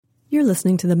You're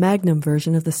listening to the Magnum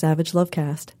version of the Savage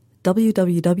Lovecast.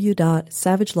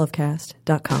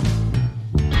 www.savagelovecast.com.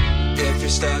 If you're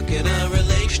stuck in a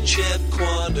relationship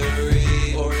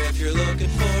quandary, or if you're looking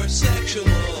for sexual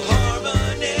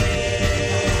harmony,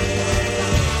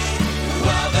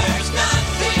 well, there's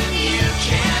nothing you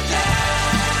can't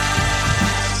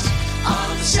ask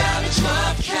on the Savage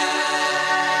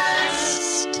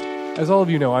Lovecast. As all of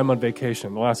you know, I'm on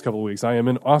vacation the last couple of weeks. I am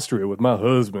in Austria with my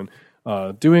husband,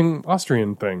 doing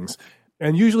Austrian things.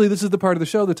 And usually this is the part of the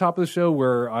show, the top of the show,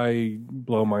 where I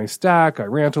blow my stack, I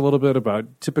rant a little bit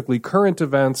about typically current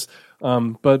events.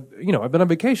 But, you know, I've been on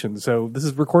vacation, so this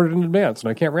is recorded in advance,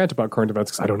 and I can't rant about current events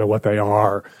because I don't know what they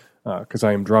are, because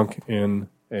I am drunk in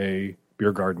a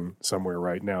beer garden somewhere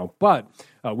right now. But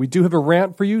we do have a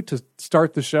rant for you to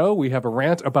start the show. We have a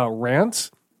rant about rants.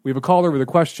 We have a caller with a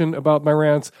question about my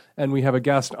rants, and we have a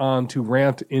guest on to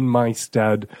rant in my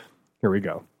stead. Here we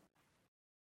go.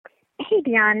 Hey,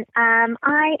 Dan.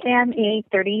 I am a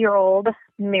 30-year-old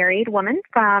married woman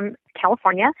from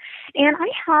California, and I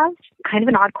have kind of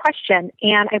an odd question,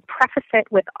 and I preface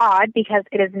it with odd because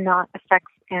it is not a sex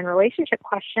and relationship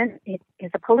question. It is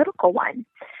a political one.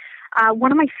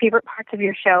 One of my favorite parts of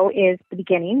your show is the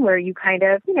beginning, where you kind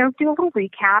of, do a little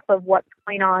recap of what's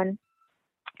going on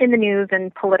in the news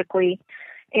and politically,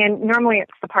 and normally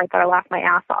it's the part that I laugh my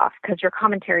ass off because your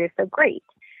commentary is so great.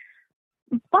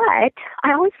 But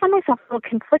I always find myself a little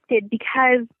conflicted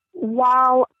because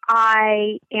while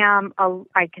I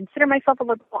consider myself a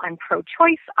liberal, I'm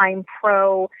pro-choice, I'm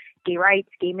pro-gay rights,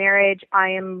 gay marriage,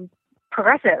 I am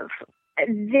progressive.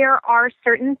 There are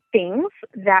certain things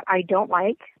that I don't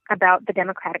like about the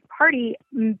Democratic Party.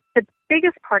 The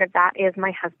biggest part of that is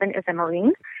my husband is a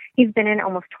Marine. He's been in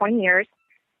almost 20 years,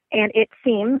 and it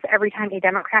seems every time a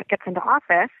Democrat gets into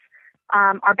office,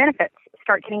 our benefits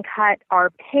start getting cut,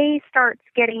 our pay starts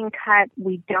getting cut,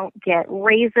 we don't get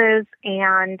raises,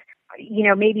 and,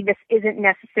 maybe this isn't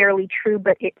necessarily true,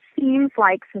 but it seems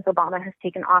like since Obama has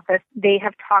taken office, they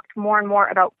have talked more and more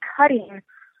about cutting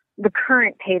the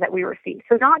current pay that we receive.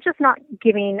 So not just not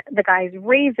giving the guys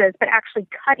raises, but actually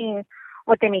cutting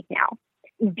what they make now.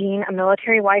 Being a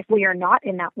military wife, we are not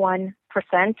in that 1%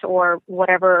 or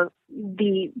whatever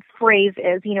the phrase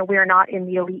is. We are not in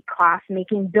the elite class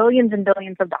making billions and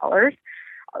billions of dollars.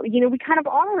 We kind of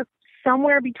are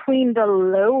somewhere between the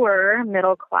lower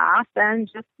middle class and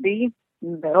just the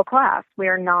middle class. We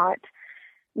are not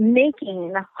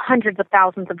making hundreds of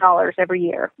thousands of dollars every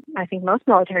year. I think most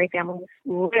military families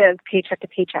live paycheck to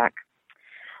paycheck.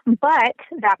 But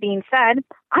that being said,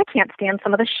 I can't stand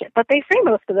some of the shit that they say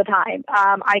most of the time.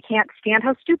 I can't stand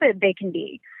how stupid they can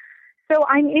be. So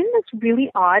I'm in this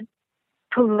really odd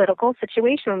political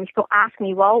situation when people ask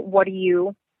me, well, what do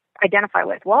you identify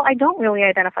with? Well, I don't really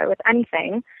identify with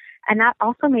anything. And that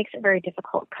also makes it very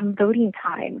difficult come voting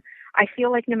time. I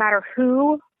feel like no matter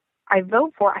who I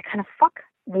vote for, I kind of fuck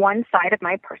one side of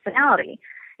my personality.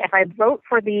 If I vote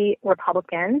for the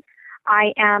Republican,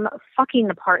 I am fucking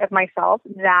the part of myself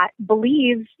that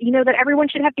believes, that everyone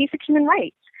should have basic human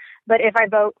rights. But if I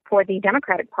vote for the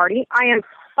Democratic Party, I am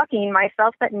fucking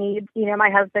myself that needs,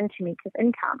 my husband to make his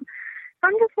income. So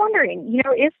I'm just wondering,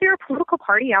 is there a political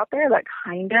party out there that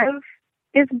kind of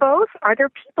is both? Are there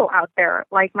people out there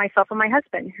like myself and my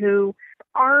husband who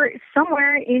are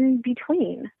somewhere in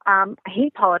between? I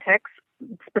hate politics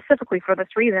specifically for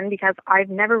this reason because I've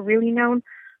never really known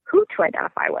who to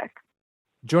identify with.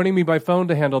 Joining me by phone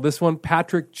to handle this one,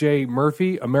 Patrick J.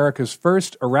 Murphy, America's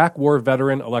first Iraq War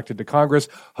veteran elected to Congress,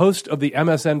 host of the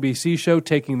MSNBC show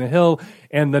Taking the Hill,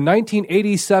 and the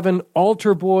 1987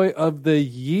 Altar Boy of the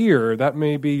Year. That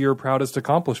may be your proudest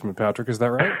accomplishment, Patrick. Is that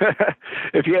right?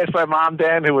 If you ask my mom,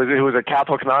 Dan, who was a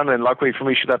Catholic nun, and luckily for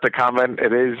me, she'd have to comment,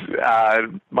 it is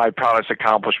my proudest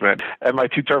accomplishment. And my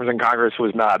 2 terms in Congress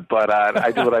was not, but I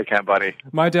do what I can, buddy.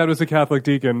 My dad was a Catholic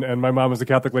deacon, and my mom was a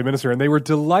Catholic lay minister, and they were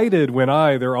delighted when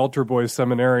their altar boy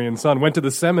seminarian son, went to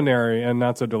the seminary, and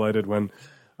not so delighted when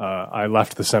I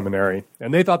left the seminary.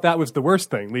 And they thought that was the worst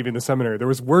thing, leaving the seminary. There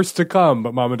was worse to come,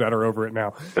 but mom and dad are over it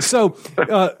now. So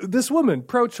this woman,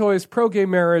 pro-choice, pro-gay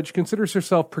marriage, considers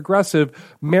herself progressive,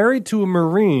 married to a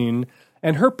Marine,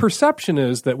 and her perception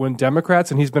is that when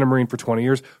Democrats, and he's been a Marine for 20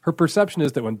 years, her perception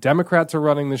is that when Democrats are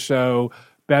running the show,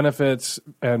 benefits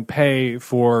and pay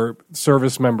for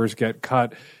service members get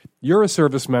cut. You're a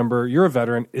service member. You're a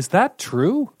veteran. Is that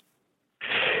true?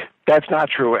 That's not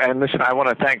true. And listen, I want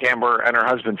to thank Amber and her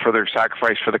husband for their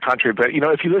sacrifice for the country. But,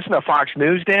 if you listen to Fox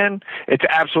News, Dan, it's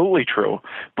absolutely true.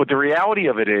 But the reality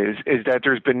of it is that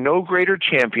there's been no greater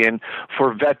champion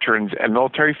for veterans and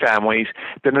military families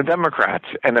than the Democrats.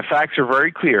 And the facts are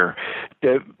very clear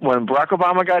that when Barack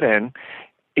Obama got in,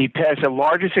 He passed the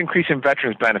largest increase in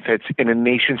veterans benefits in the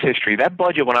nation's history. That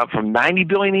budget went up from $90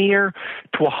 billion a year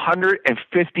to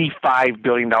 $155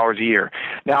 billion a year.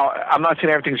 Now, I'm not saying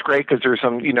everything's great because there's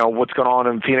some, what's going on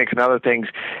in Phoenix and other things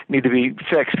need to be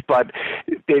fixed, but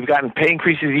they've gotten pay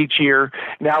increases each year.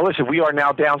 Now, listen, we are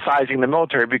now downsizing the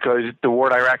military because the war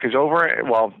in Iraq is over.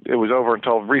 Well, it was over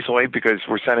until recently because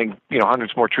we're sending,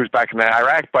 hundreds more troops back into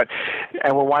Iraq,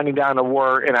 and we're winding down the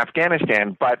war in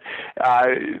Afghanistan. But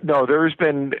no, there's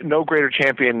been no greater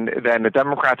champion than the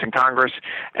Democrats in Congress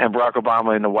and Barack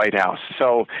Obama in the White House.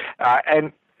 So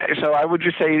I would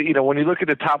just say, when you look at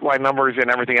the top line numbers and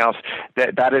everything else,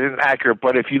 that isn't accurate.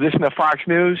 But if you listen to Fox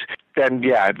News, then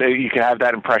you can have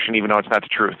that impression, even though it's not the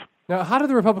truth. Now, how do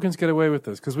the Republicans get away with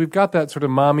this? Because we've got that sort of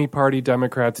mommy party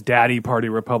Democrats, daddy party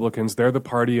Republicans. They're the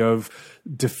party of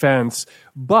defense.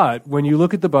 But when you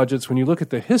look at the budgets, when you look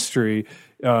at the history,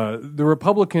 the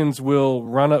Republicans will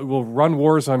run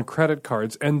wars on credit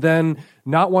cards and then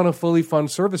not want to fully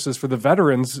fund services for the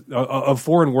veterans of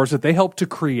foreign wars that they helped to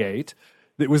create.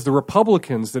 It was the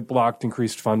Republicans that blocked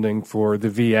increased funding for the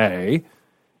VA.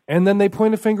 And then they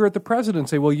point a finger at the president and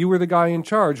say, well, you were the guy in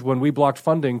charge when we blocked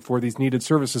funding for these needed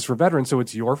services for veterans, so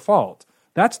it's your fault.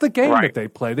 That's the game that they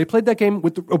play. They played that game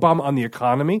with Obama on the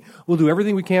economy. We'll do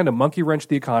everything we can to monkey wrench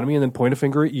the economy and then point a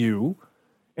finger at you.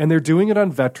 And they're doing it on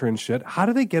veteran shit. How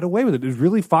do they get away with it? Is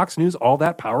really Fox News all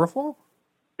that powerful?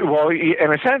 Well,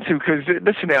 in a sense, because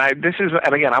listen,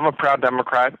 and again, I'm a proud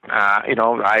Democrat.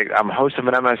 I'm a host of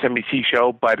an MSNBC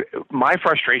show, but my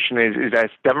frustration is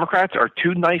that Democrats are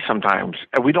too nice sometimes,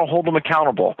 and we don't hold them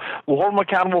accountable. We'll hold them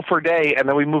accountable for a day, and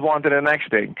then we move on to the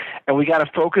next thing. And we got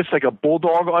to focus like a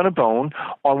bulldog on a bone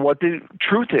on what the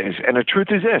truth is. And the truth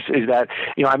is this: is that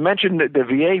I mentioned the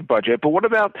VA budget, but what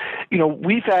about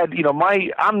we've had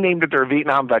I'm named after a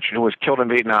Vietnam veteran who was killed in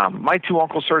Vietnam. My two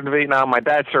uncles served in Vietnam. My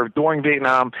dad served during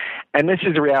Vietnam. And this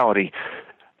is the reality.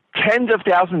 Tens of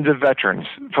thousands of veterans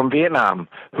from Vietnam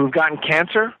who've gotten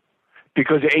cancer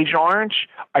because of Agent Orange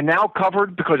are now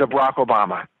covered because of Barack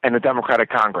Obama and the Democratic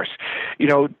Congress.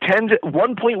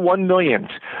 1.1 million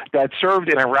that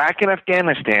served in Iraq and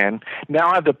Afghanistan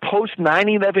now have the post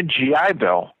 9/11 GI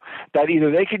Bill that either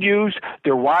they could use,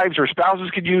 their wives or spouses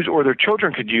could use, or their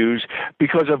children could use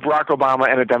because of Barack Obama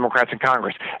and the Democrats in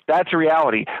Congress. That's a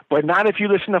reality. But not if you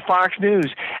listen to Fox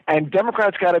News. And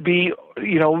Democrats got to be,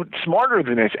 smarter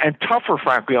than this and tougher,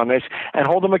 frankly, on this and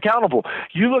hold them accountable.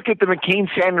 You look at the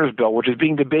McCain-Sanders bill, which is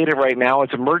being debated right now.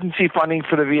 It's emergency funding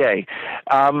for the VA.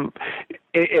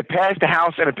 It passed the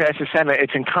House and it passed the Senate.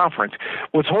 It's in conference.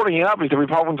 What's holding it up is the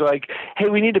Republicans are like, hey,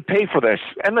 we need to pay for this.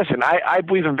 And listen, I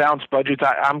believe in balanced budgets.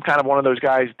 I'm kind of one of those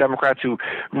guys, Democrats, who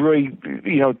really,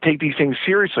 take these things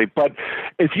seriously. But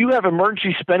if you have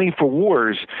emergency spending for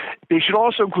wars, they should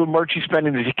also include emergency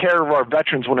spending to take care of our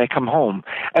veterans when they come home.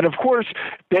 And of course,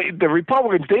 the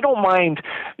Republicans, they don't mind,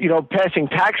 passing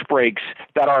tax breaks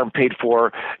that aren't paid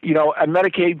for, a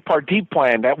Medicaid Part D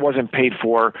plan that wasn't paid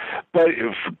for. But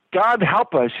God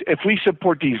help us if we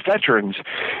support these veterans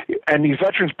and these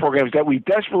veterans programs that we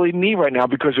desperately need right now,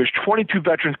 because there's 22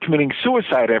 veterans committing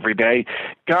suicide every day.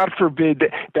 God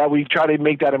forbid that we try to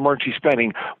make that emergency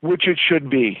spending, which it should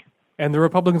be. And the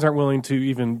Republicans aren't willing to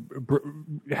even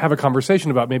have a conversation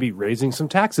about maybe raising some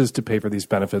taxes to pay for these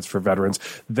benefits for veterans.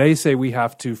 They say we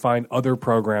have to find other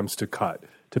programs to cut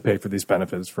to pay for these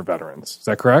benefits for veterans. Is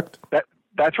that correct?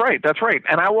 That's right.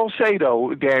 And I will say,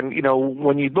 though, Dan,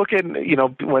 when you look at,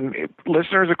 when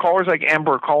listeners or callers like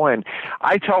Amber call in,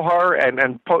 I tell her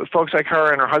and folks like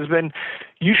her and her husband,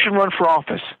 you should run for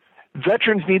office.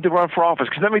 Veterans need to run for office.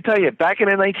 Because let me tell you, back in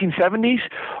the 1970s,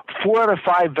 4 out of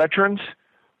 5 veterans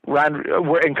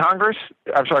were in Congress.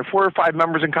 4 or 5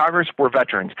 members in Congress were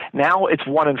veterans. Now it's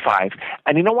 1 in 5.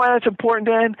 And you know why that's important,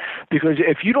 Dan? Because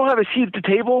if you don't have a seat at the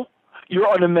table, you're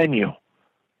on the menu.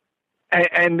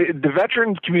 And the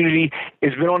veteran community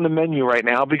has been on the menu right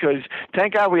now because,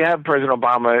 thank God, we have President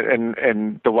Obama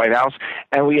and the White House,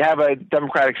 and we have a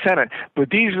Democratic Senate. But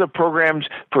these are the programs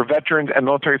for veterans and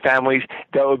military families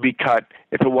that would be cut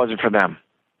if it wasn't for them.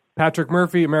 Patrick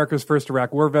Murphy, America's first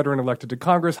Iraq war veteran elected to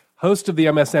Congress, host of the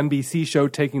MSNBC show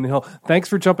Taking the Hill. Thanks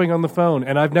for jumping on the phone.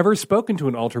 And I've never spoken to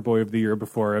an altar boy of the year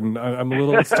before, and I'm a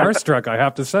little starstruck, I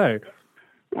have to say.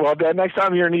 Well, Dan, next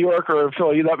time you're in New York or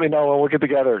Philly, you let me know and we'll get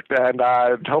together. And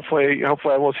hopefully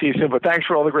I will see you soon. But thanks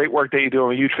for all the great work that you do.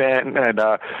 I'm a huge fan,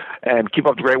 and keep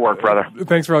up the great work, brother.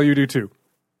 Thanks for all you do, too.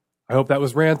 I hope that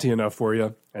was ranty enough for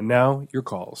you. And now, your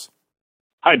calls.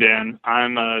 Hi, Dan.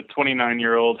 I'm a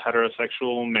 29-year-old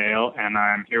heterosexual male, and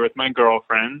I'm here with my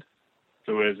girlfriend,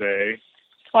 who is a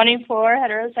 24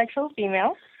 heterosexual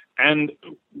female. And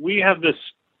we have this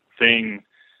thing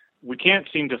we can't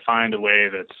seem to find a way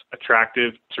that's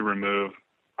attractive to remove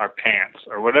our pants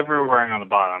or whatever we're wearing on the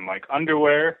bottom. Like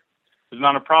underwear is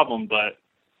not a problem, but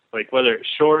like whether it's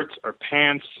shorts or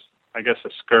pants, I guess a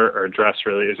skirt or a dress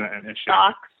really isn't an issue.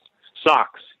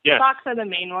 Socks, yes. Socks are the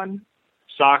main one.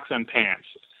 Socks and pants.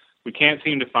 We can't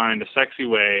seem to find a sexy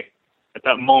way at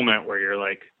that moment where you're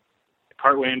like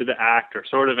partway into the act or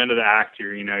sort of into the act.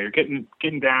 You're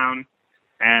getting down,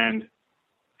 and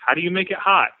how do you make it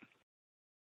hot?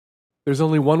 There's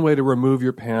only one way to remove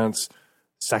your pants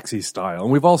sexy style.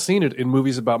 And we've all seen it in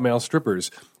movies about male strippers.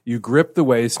 You grip the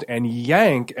waist and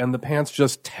yank, and the pants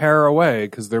just tear away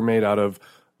because they're made out of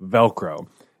Velcro.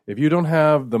 If you don't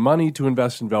have the money to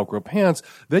invest in Velcro pants,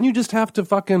 then you just have to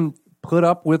fucking put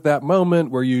up with that moment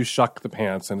where you shuck the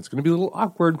pants, and it's going to be a little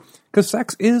awkward because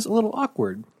sex is a little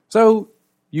awkward. So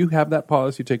you have that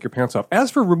pause, you take your pants off. As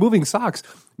for removing socks,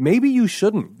 maybe you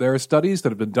shouldn't. There are studies that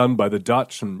have been done by the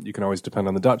Dutch, and you can always depend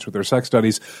on the Dutch with their sex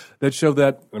studies, that show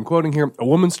that, I'm quoting here, a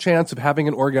woman's chance of having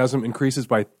an orgasm increases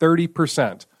by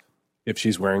 30% if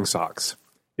she's wearing socks.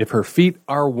 If her feet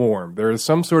are warm, there is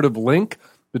some sort of link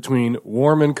between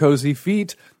warm and cozy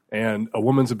feet and a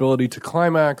woman's ability to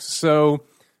climax. So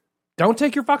don't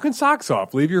take your fucking socks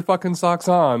off. Leave your fucking socks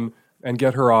on and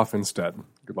get her off instead.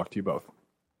 Good luck to you both.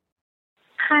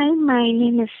 Hi, my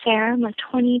name is Sarah. I'm a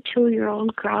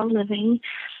 22-year-old girl living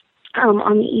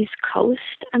on the East Coast.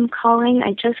 I'm calling.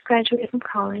 I just graduated from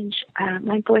college.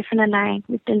 My boyfriend and I,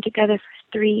 we've been together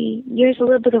for 3 years, a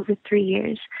little bit over 3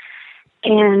 years.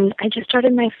 And I just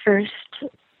started my first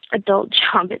adult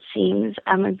job, it seems.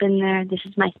 I've been there. This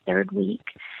is my third week.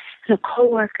 And a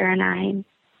coworker and I,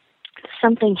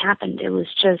 something happened. It was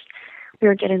just, we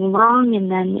were getting along,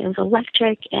 and then it was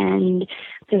electric, and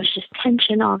there was just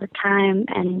tension all the time,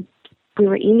 and we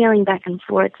were emailing back and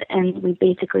forth, and we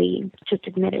basically just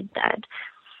admitted that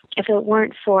if it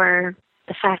weren't for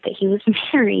the fact that he was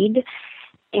married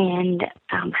and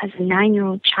has a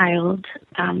 9-year-old child,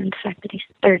 and the fact that he's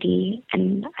 30,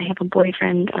 and I have a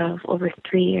boyfriend of over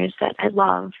 3 years that I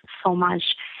love so much,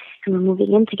 and we're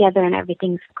moving in together and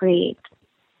everything's great,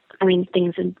 I mean,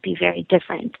 things would be very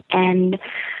different. And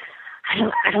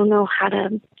I don't know how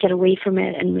to get away from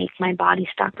it and make my body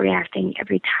stop reacting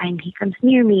every time he comes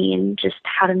near me, and just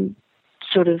how to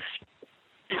sort of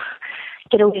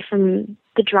get away from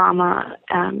the drama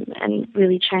and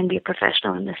really try and be a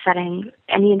professional in the setting.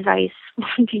 Any advice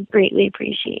would be greatly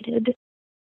appreciated.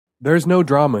 There's no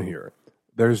drama here.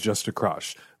 There's just a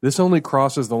crush. This only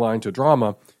crosses the line to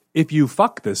drama if you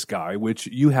fuck this guy, which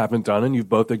you haven't done, and you've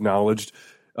both acknowledged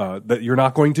that you're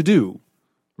not going to do.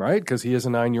 Right? Because he is a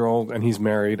 9-year-old and he's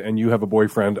married, and you have a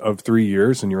boyfriend of 3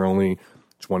 years and you're only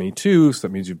 22. So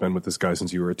that means you've been with this guy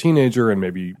since you were a teenager, and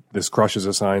maybe this crush is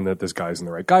a sign that this guy isn't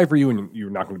the right guy for you and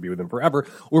you're not going to be with him forever.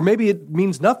 Or maybe it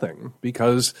means nothing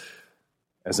because,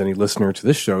 as any listener to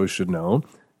this show should know,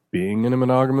 being in a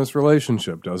monogamous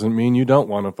relationship doesn't mean you don't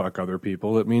want to fuck other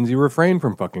people. It means you refrain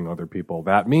from fucking other people.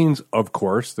 That means, of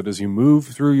course, that as you move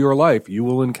through your life, you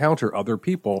will encounter other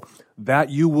people that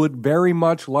you would very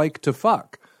much like to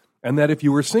fuck. And that if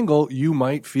you were single, you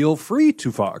might feel free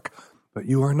to fuck. But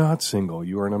you are not single.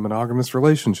 You are in a monogamous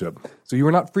relationship. So you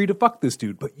are not free to fuck this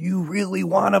dude, but you really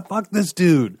want to fuck this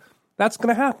dude. That's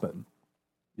going to happen.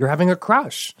 You're having a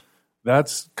crush.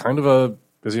 That's kind of a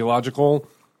physiological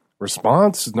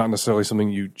response. It's not necessarily something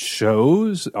you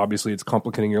chose. Obviously, it's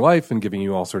complicating your life and giving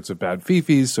you all sorts of bad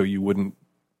fifis, so you wouldn't,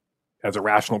 as a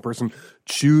rational person,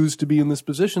 choose to be in this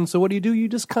position. So what do? You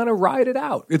just kind of ride it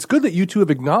out. It's good that you two have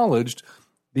acknowledged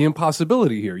the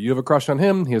impossibility here. You have a crush on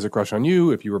him. He has a crush on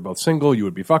you. If you were both single, you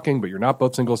would be fucking, but you're not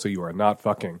both single, so you are not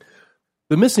fucking.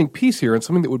 The missing piece here, and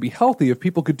something that would be healthy if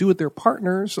people could do with their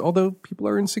partners, although people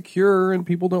are insecure and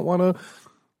people don't want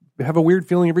to have a weird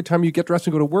feeling every time you get dressed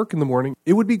and go to work in the morning,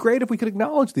 it would be great if we could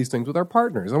acknowledge these things with our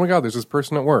partners. Oh my God, there's this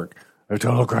person at work. I have a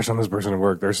total crush on this person at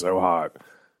work. They're so hot.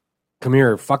 Come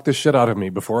here, fuck the shit out of me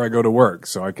before I go to work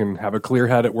so I can have a clear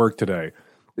head at work today.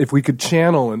 If we could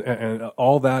channel and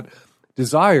all that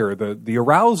desire, the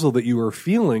arousal that you are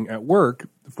feeling at work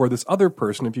for this other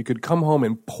person, if you could come home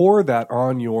and pour that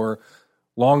on your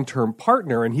long-term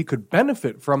partner, and he could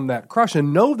benefit from that crush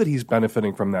and know that he's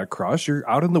benefiting from that crush. You're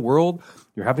out in the world,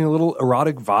 you're having a little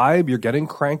erotic vibe, you're getting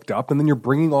cranked up, and then you're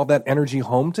bringing all that energy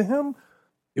home to him.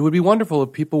 It would be wonderful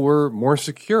if people were more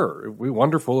secure. It would be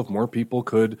wonderful if more people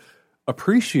could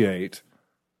appreciate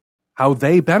how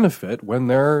they benefit when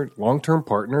their long-term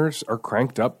partners are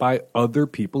cranked up by other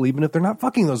people, even if they're not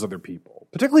fucking those other people,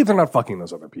 particularly if they're not fucking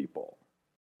those other people.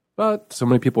 But so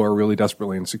many people are really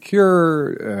desperately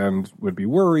insecure and would be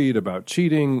worried about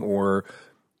cheating or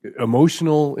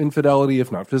emotional infidelity,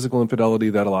 if not physical infidelity,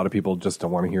 that a lot of people just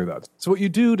don't want to hear that. So what you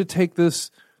do to take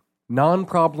this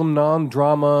non-problem,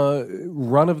 non-drama,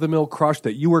 run-of-the-mill crush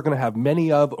that you are going to have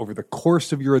many of over the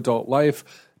course of your adult life,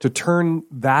 to turn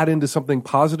that into something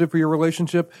positive for your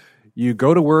relationship, you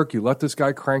go to work, you let this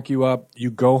guy crank you up,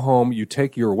 you go home, you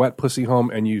take your wet pussy home,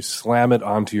 and you slam it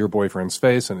onto your boyfriend's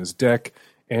face and his dick,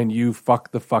 and you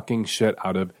fuck the fucking shit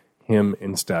out of him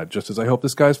instead. Just as I hope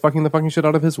this guy is fucking the fucking shit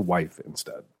out of his wife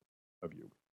instead of you.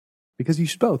 Because you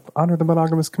should both honor the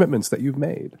monogamous commitments that you've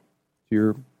made to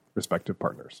your respective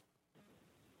partners.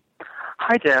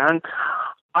 Hi, Dan.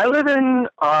 I live in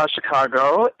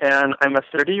Chicago, and I'm a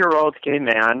 30-year-old gay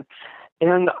man,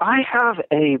 and I have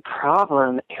a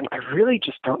problem, and I really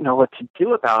just don't know what to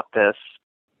do about this.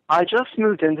 I just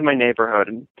moved into my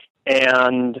neighborhood,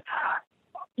 and,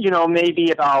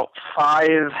 maybe about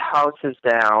 5 houses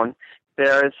down,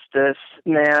 there's this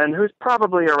man who's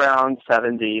probably around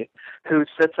 70 who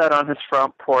sits out on his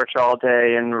front porch all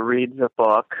day and reads a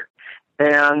book.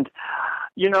 And,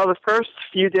 the first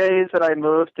few days that I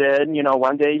moved in,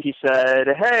 one day he said,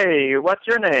 "Hey, what's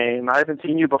your name? I haven't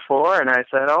seen you before." And I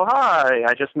said, "Oh, hi,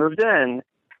 I just moved in."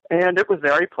 And it was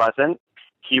very pleasant.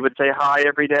 He would say hi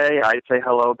every day. I'd say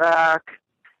hello back.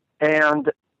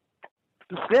 And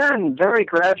then, very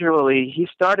gradually, he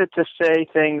started to say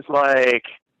things like,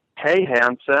 "Hey,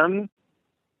 handsome,"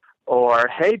 or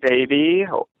 "Hey, baby,"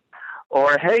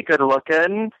 or "Hey, good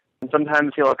looking." And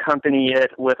sometimes he'll accompany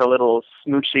it with a little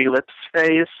smoochy lips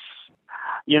face.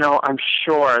 I'm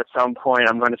sure at some point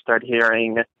I'm going to start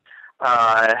hearing,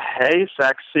 "Hey,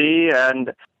 sexy,"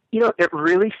 and, it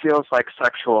really feels like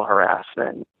sexual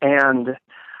harassment. And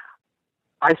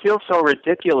I feel so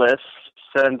ridiculous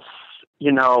since,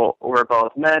 we're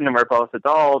both men and we're both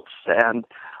adults, and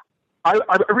I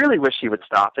really wish he would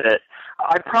stop it.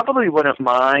 I probably wouldn't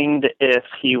mind if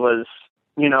he was,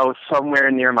 somewhere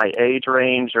near my age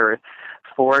range, or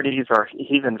 40s or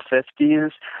even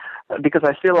 50s, because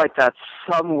I feel like that's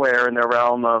somewhere in the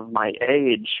realm of my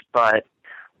age. But,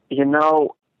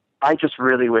 I just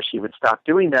really wish he would stop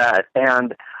doing that.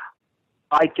 And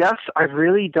I guess I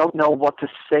really don't know what to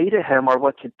say to him or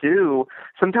what to do.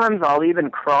 Sometimes I'll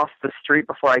even cross the street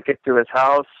before I get to his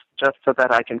house just so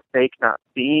that I can fake not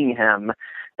seeing him.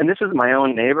 And this is my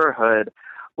own neighborhood.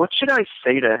 What should I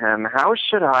say to him? How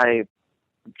should I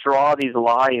draw these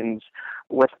lines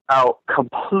without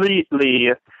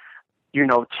completely,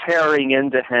 tearing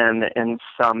into him in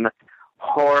some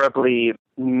horribly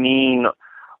mean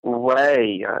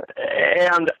way?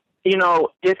 And,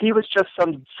 if he was just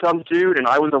some dude and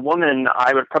I was a woman,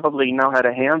 I would probably know how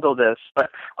to handle this.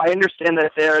 But I understand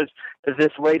that there's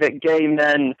this way that gay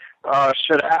men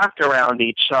should act around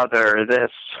each other,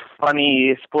 this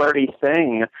funny, flirty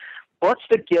thing. What's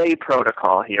the gay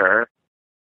protocol here?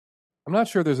 I'm not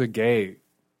sure there's a gay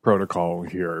protocol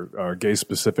here, a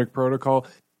gay-specific protocol.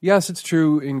 Yes, it's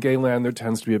true, in gay land there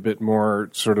tends to be a bit more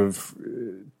sort of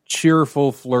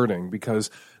cheerful flirting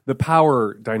because the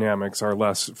power dynamics are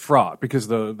less fraught, because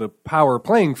the power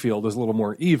playing field is a little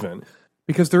more even,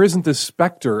 because there isn't this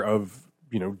specter of,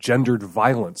 gendered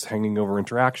violence hanging over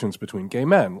interactions between gay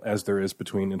men, as there is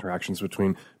between interactions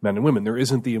between men and women. There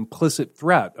isn't the implicit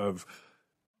threat of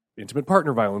intimate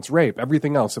partner violence, rape,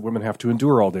 everything else that women have to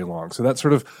endure all day long. So that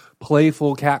sort of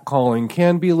playful catcalling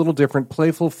can be a little different,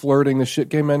 playful flirting, the shit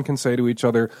gay men can say to each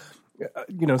other.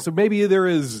 So maybe there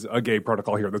is a gay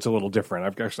protocol here that's a little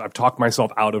different. I've talked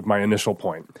myself out of my initial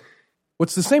point.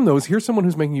 What's the same, though, is here's someone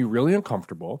who's making you really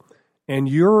uncomfortable, and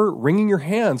you're wringing your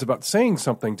hands about saying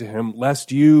something to him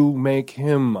lest you make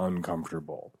him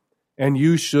uncomfortable. And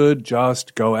you should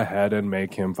just go ahead and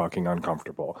make him fucking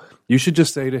uncomfortable. You should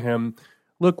just say to him,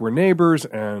 "Look, we're neighbors,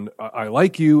 and I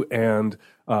like you, and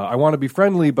I want to be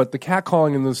friendly, but the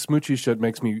catcalling and the smoochy shit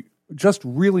makes me just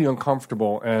really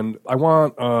uncomfortable, and I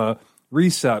want a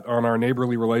reset on our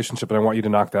neighborly relationship, and I want you to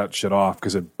knock that shit off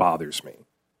because it bothers me."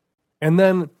 And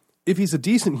then, if he's a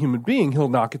decent human being, he'll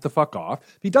knock it the fuck off.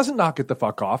 If he doesn't knock it the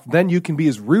fuck off, then you can be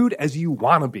as rude as you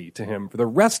want to be to him for the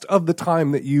rest of the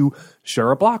time that you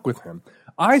share a block with him.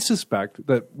 I suspect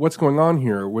that what's going on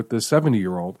here with this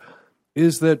 70-year-old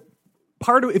is that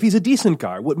if he's a decent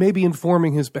guy, what may be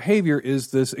informing his behavior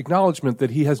is this acknowledgement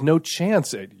that he has no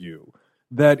chance at you,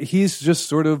 that he's just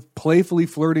sort of playfully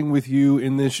flirting with you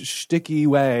in this shticky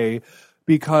way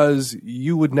because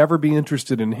you would never be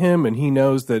interested in him, and he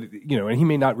knows that, and he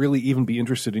may not really even be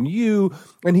interested in you,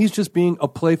 and he's just being a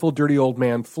playful, dirty old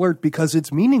man flirt because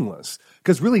it's meaningless,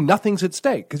 because really nothing's at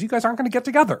stake, because you guys aren't going to get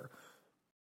together.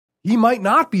 He might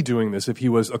not be doing this if he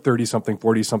was a 30-something,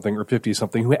 40-something, or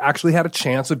 50-something who actually had a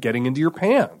chance of getting into your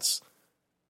pants.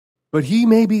 But he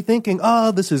may be thinking,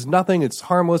 oh, this is nothing. It's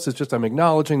harmless. It's just I'm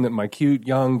acknowledging that my cute,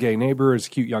 young, gay neighbor is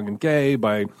cute, young, and gay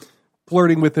by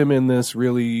flirting with him in this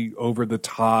really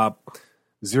over-the-top,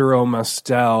 Zero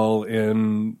Mastel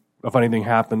in a funny thing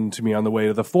happened to me on the way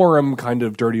to the forum kind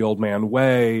of dirty old man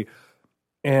way.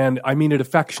 And I mean it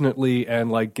affectionately and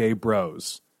like gay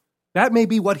bros. That may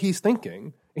be what he's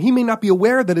thinking. He may not be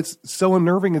aware that it's so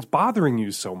unnerving, it's bothering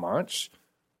you so much.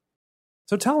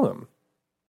 So tell him.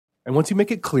 And once you make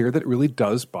it clear that it really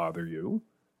does bother you,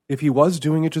 if he was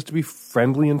doing it just to be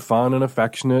friendly and fun and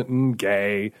affectionate and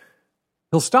gay,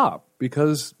 he'll stop.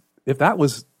 Because if that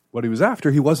was what he was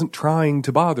after, he wasn't trying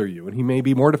to bother you. And he may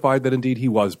be mortified that indeed he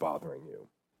was bothering you.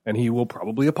 And he will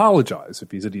probably apologize if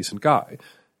he's a decent guy.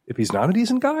 If he's not a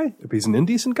decent guy, if he's an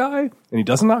indecent guy, and he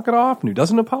doesn't knock it off and he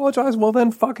doesn't apologize, well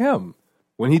then fuck him.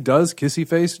 When he does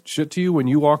kissy-faced shit to you when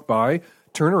you walk by,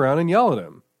 turn around and yell at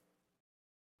him.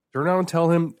 Turn around and tell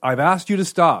him, I've asked you to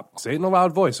stop. Say it in a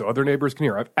loud voice so other neighbors can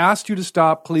hear. I've asked you to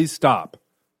stop. Please stop.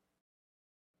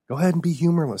 Go ahead and be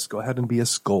humorless. Go ahead and be a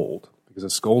scold. Because a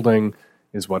scolding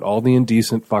is what all the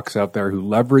indecent fucks out there who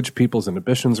leverage people's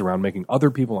inhibitions around making other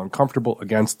people uncomfortable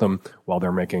against them while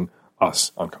they're making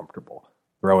us uncomfortable.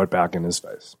 Throw it back in his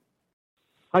face.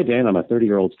 Hi, Dan. I'm a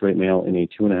 30-year-old straight male in a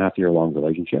 2.5-year-long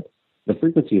relationship. The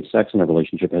frequency of sex in our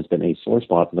relationship has been a sore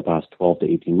spot for the past 12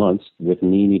 to 18 months, with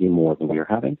me needing more than we are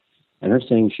having, and her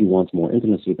saying she wants more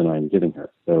intimacy than I am giving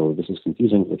her. So this is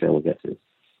confusing, which I will get to.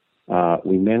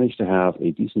 We managed to have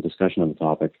a decent discussion on the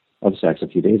topic of sex a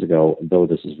few days ago, though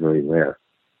this is very rare.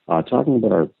 Talking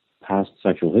about our past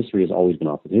sexual history has always been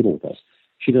off the table with us.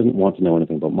 She doesn't want to know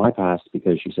anything about my past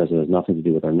because she says it has nothing to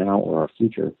do with our now or our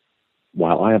future,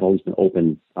 while I have always been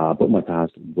open about my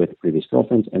past with previous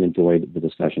girlfriends and enjoyed the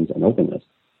discussions and openness.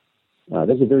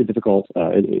 This is very difficult.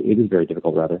 It is very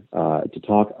difficult, rather, to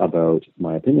talk about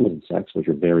my opinions on sex, which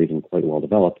are varied and quite well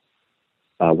developed,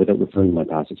 without referring to my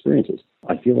past experiences.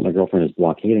 I feel that my girlfriend is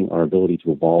blockading our ability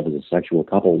to evolve as a sexual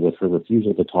couple with her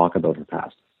refusal to talk about her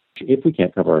past. If we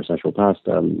can't cover our sexual past,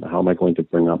 how am I going to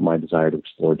bring up my desire to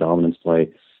explore dominance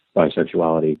play,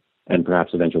 bisexuality, and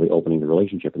perhaps eventually opening the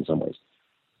relationship in some ways?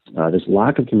 This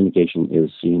lack of communication is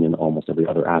seen in almost every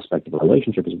other aspect of a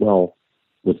relationship as well,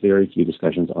 with very few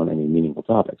discussions on any meaningful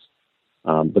topics.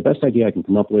 The best idea I can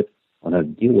come up with on how to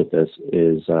deal with this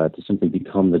is to simply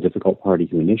become the difficult party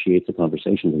who initiates the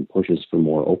conversations and pushes for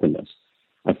more openness.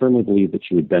 I firmly believe that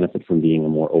she would benefit from being a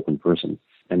more open person,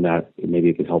 and that maybe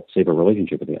it could help save a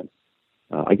relationship at the end.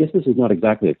 I guess this is not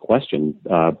exactly a question,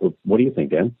 but what do you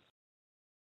think, Dan?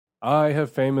 I have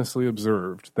famously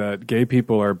observed that gay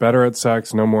people are better at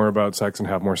sex, know more about sex, and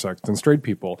have more sex than straight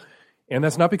people. And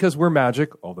that's not because we're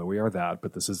magic, although we are that,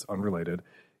 but this is unrelated.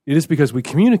 It is because we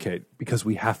communicate, because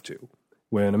we have to.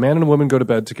 When a man and a woman go to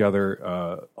bed together,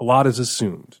 a lot is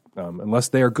assumed. Unless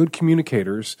they are good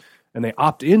communicators and they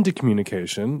opt into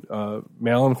communication,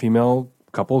 male and female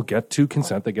couple get to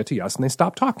consent, they get to yes, and they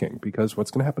stop talking because what's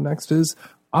going to happen next is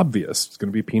obvious. It's going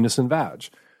to be penis and vag.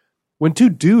 When two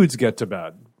dudes get to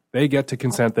bed, they get to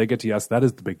consent, they get to yes. That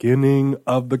is the beginning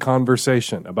of the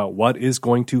conversation about what is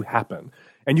going to happen.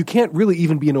 And you can't really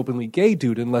even be an openly gay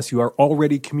dude unless you are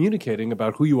already communicating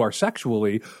about who you are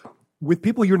sexually with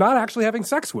people you're not actually having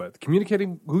sex with,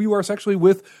 communicating who you are sexually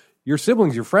with your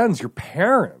siblings, your friends, your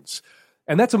parents.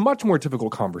 And that's a much more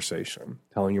difficult conversation.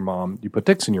 Telling your mom you put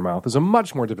dicks in your mouth is a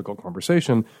much more difficult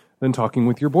conversation than talking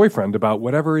with your boyfriend about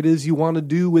whatever it is you want to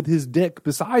do with his dick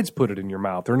besides put it in your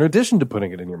mouth or in addition to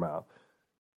putting it in your mouth.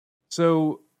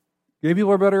 So gay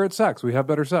people are better at sex. We have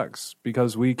better sex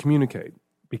because we communicate,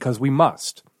 because we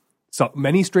must. So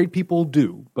many straight people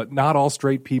do, but not all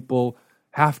straight people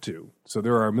have to. So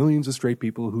there are millions of straight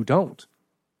people who don't.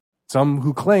 Some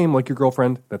who claim, like your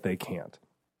girlfriend, that they can't.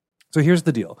 So here's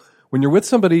the deal. When you're with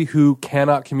somebody who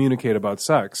cannot communicate about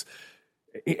sex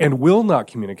and will not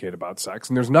communicate about sex,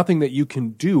 and there's nothing that you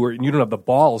can do or you don't have the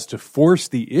balls to force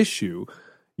the issue,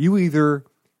 you either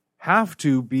have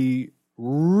to be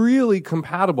really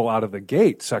compatible out of the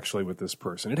gate sexually with this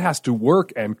person. It has to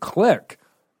work and click.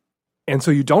 And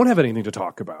so you don't have anything to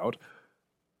talk about,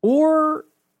 or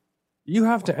you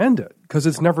have to end it because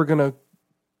it's never going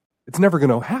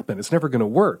to happen. It's never going to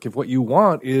work. If what you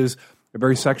want is a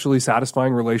very sexually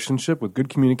satisfying relationship with good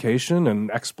communication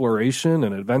and exploration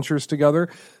and adventures together,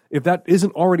 if that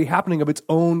isn't already happening of its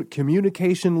own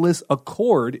communicationless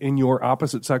accord in your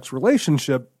opposite sex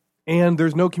relationship, and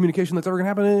there's no communication that's ever going to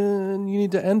happen, you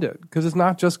need to end it because it's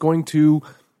not just going to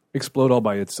explode all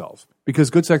by itself. Because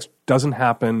good sex doesn't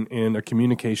happen in a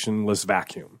communicationless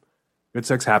vacuum. Good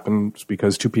sex happens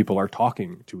because two people are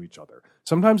talking to each other.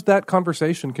 Sometimes that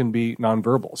conversation can be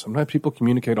nonverbal. Sometimes people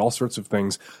communicate all sorts of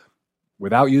things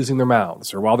without using their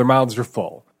mouths or while their mouths are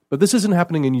full. But this isn't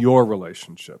happening in your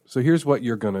relationship. So here's what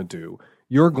you're going to do.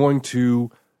 You're going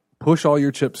to push all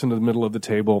your chips into the middle of the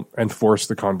table and force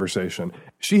the conversation.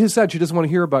 She has said she doesn't want to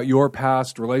hear about your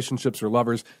past relationships or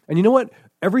lovers. And you know what?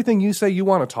 Everything you say you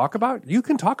want to talk about, you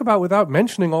can talk about without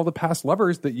mentioning all the past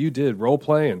lovers that you did role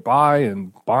play and bi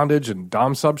and bondage and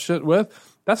dom sub shit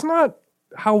with. That's not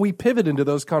how we pivot into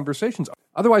those conversations.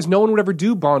 Otherwise, no one would ever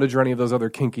do bondage or any of those other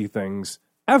kinky things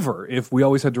ever if we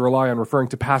always had to rely on referring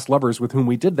to past lovers with whom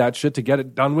we did that shit to get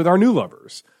it done with our new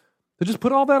lovers. So just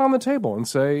put all that on the table and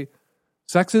say,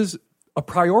 sex is a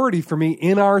priority for me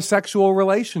in our sexual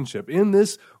relationship. In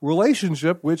this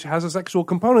relationship, which has a sexual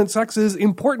component, sex is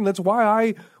important. That's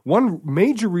why one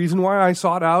major reason why I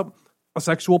sought out a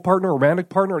sexual partner, a romantic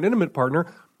partner, an intimate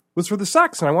partner was for the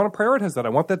sex. And I want to prioritize that. I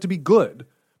want that to be good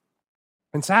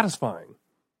and satisfying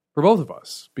for both of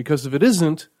us. Because if it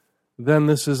isn't, then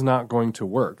this is not going to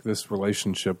work. This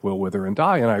relationship will wither and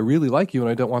die. And I really like you, and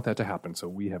I don't want that to happen. So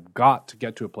we have got to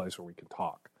get to a place where we can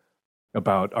talk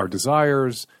about our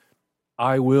desires.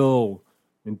 I will,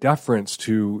 in deference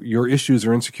to your issues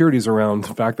or insecurities around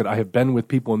the fact that I have been with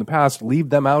people in the past, leave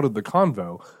them out of the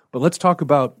convo. But let's talk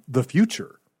about the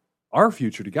future, our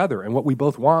future together, and what we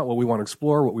both want, what we want to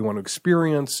explore, what we want to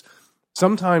experience.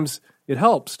 Sometimes it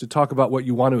helps to talk about what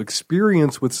you want to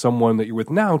experience with someone that you're with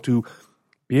now, to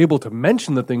be able to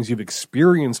mention the things you've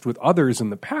experienced with others in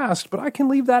the past, but I can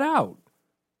leave that out.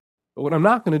 But what I'm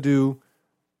not going to do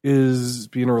is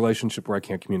be in a relationship where I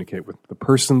can't communicate with the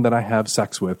person that I have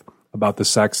sex with about the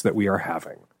sex that we are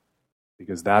having,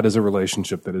 because that is a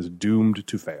relationship that is doomed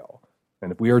to fail.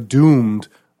 And if we are doomed,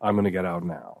 I'm going to get out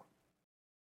now.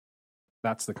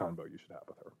 That's the convo you should have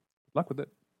with her. Good luck with it.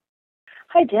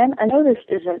 Hi, Dan. I know this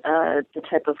isn't the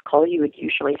type of call you would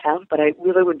usually have, but I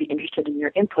really would be interested in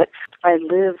your input. I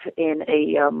live in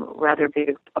a rather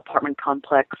big apartment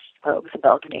complex with a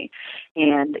balcony.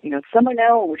 And, summer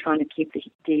now, we're trying to keep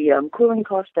the cooling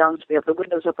costs down, so we have the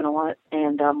windows open a lot.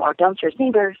 And our downstairs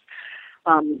neighbors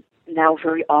now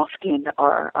very often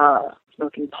are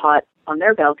smoking pot on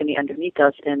their balcony underneath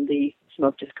us, and the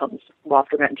smoke just comes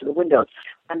wafting right into the windows.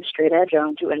 I'm straight edge. I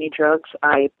don't do any drugs.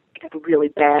 I have a really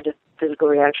bad physical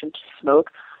reaction to smoke.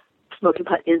 Smoking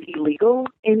pot is illegal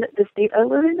in the state I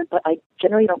live in, but I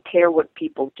generally don't care what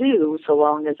people do so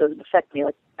long as it doesn't affect me.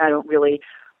 Like, I don't really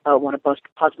want to bust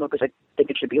pot smokers. I think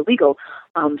it should be illegal.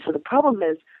 So the problem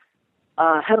is,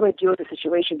 how do I deal with the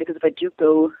situation? Because if I do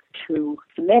go to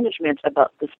the management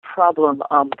about this problem,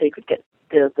 they could get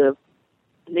the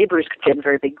neighbors could get in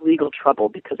very big legal trouble,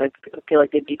 because I feel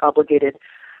like they'd be obligated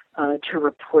to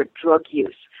report drug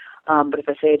use. But if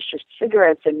I say it's just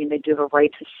cigarettes, I mean, they do have a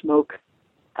right to smoke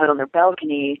out on their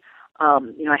balcony.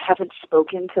 I haven't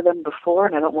spoken to them before,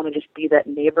 and I don't want to just be that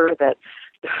neighbor that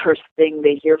the first thing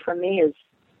they hear from me is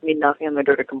me knocking on their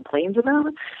door to complain to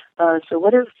them. So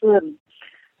what is the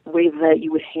way that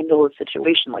you would handle a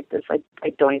situation like this? I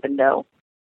don't even know.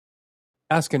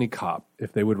 Ask any cop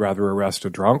if they would rather arrest a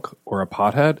drunk or a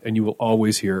pothead, and you will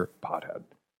always hear pothead.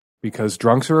 Because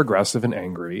drunks are aggressive and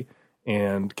angry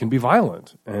and can be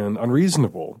violent and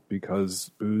unreasonable,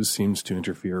 because booze seems to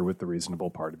interfere with the reasonable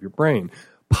part of your brain.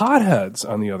 Potheads,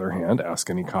 on the other hand, ask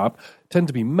any cop, tend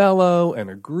to be mellow and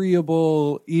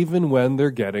agreeable even when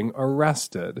they're getting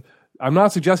arrested. I'm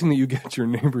not suggesting that you get your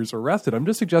neighbors arrested. I'm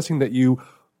just suggesting that you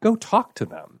go talk to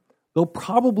them. They'll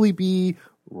probably be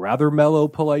rather mellow,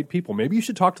 polite people. Maybe you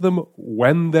should talk to them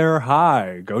when they're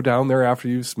high. Go down there after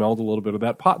you've smelled a little bit of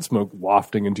that pot smoke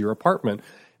wafting into your apartment.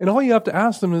 And all you have to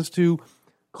ask them is to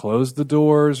close the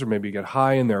doors or maybe get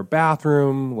high in their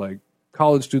bathroom, like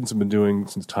college students have been doing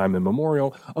since time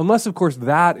immemorial. Unless, of course,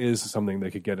 that is something they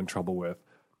could get in trouble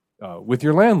with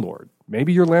your landlord.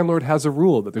 Maybe your landlord has a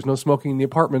rule that there's no smoking in the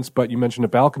apartments, but you mentioned a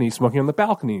balcony. Smoking on the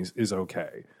balconies is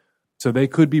okay. So they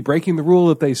could be breaking the rule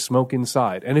if they smoke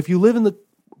inside. And if you live in the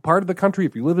part of the country,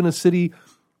 if you live in a city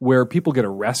where people get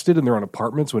arrested in their own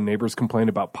apartments when neighbors complain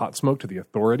about pot smoke to the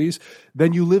authorities,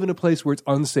 then you live in a place where it's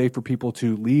unsafe for people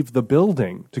to leave the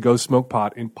building to go smoke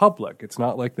pot in public. It's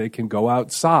not like they can go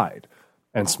outside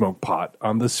and smoke pot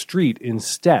on the street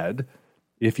instead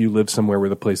if you live somewhere where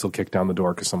the police will kick down the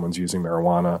door because someone's using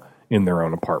marijuana in their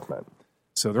own apartment.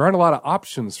 So there aren't a lot of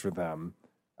options for them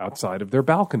outside of their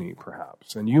balcony,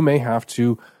 perhaps, and you may have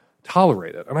to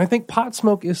tolerate it. And I think pot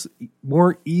smoke is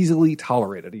more easily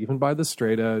tolerated, even by the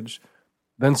straight edge,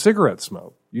 than cigarette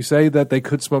smoke. You say that they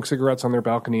could smoke cigarettes on their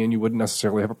balcony and you wouldn't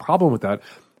necessarily have a problem with that.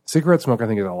 Cigarette smoke, I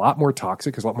think, is a lot more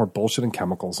toxic. There's a lot more bullshit and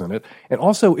chemicals in it. And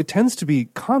also, it tends to be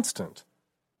constant.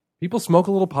 People smoke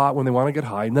a little pot when they want to get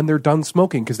high, and then they're done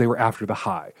smoking because they were after the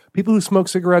high. People who smoke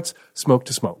cigarettes smoke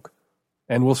to smoke.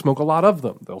 and will smoke a lot of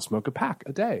them. They'll smoke a pack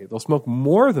a day. They'll smoke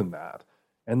more than that.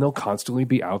 And they'll constantly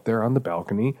be out there on the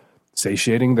balcony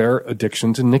satiating their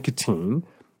addiction to nicotine.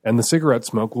 And the cigarette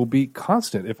smoke will be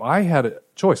constant. If I had a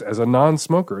choice, as a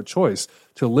non-smoker, a choice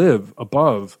to live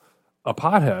above a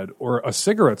pothead or a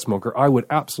cigarette smoker, I would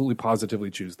absolutely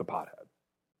positively choose the pothead.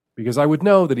 Because I would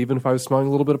know that even if I was smelling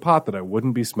a little bit of pot, that I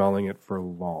wouldn't be smelling it for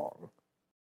long.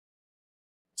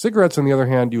 Cigarettes, on the other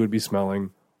hand, you would be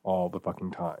smelling all the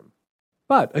fucking time.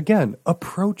 But again,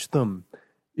 approach them.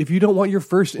 If you don't want your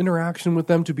first interaction with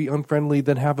them to be unfriendly,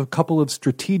 then have a couple of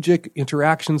strategic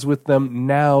interactions with them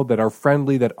now that are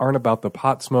friendly, that aren't about the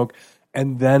pot smoke,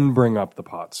 and then bring up the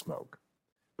pot smoke.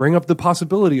 Bring up the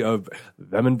possibility of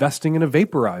them investing in a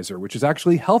vaporizer, which is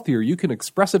actually healthier. You can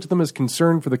express it to them as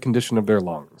concern for the condition of their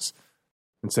lungs.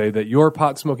 And say that your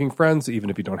pot-smoking friends,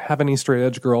 even if you don't have any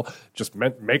straight-edge girl, just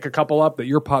make a couple up that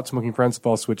your pot-smoking friends have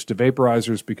all switched to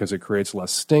vaporizers because it creates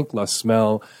less stink, less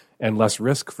smell, and less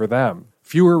risk for them.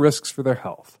 Fewer risks for their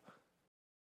health.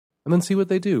 And then see what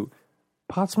they do.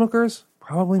 Pot smokers,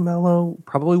 probably mellow,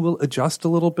 probably will adjust a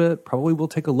little bit, probably will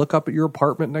take a look up at your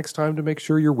apartment next time to make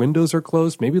sure your windows are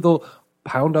closed. Maybe they'll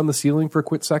pound on the ceiling for a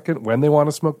quick second when they want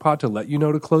to smoke pot to let you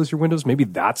know to close your windows. Maybe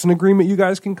that's an agreement you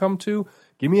guys can come to.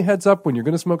 Give me a heads up when you're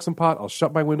going to smoke some pot. I'll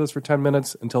shut my windows for 10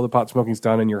 minutes until the pot smoking's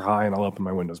done and you're high, and I'll open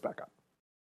my windows back up.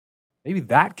 Maybe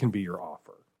that can be your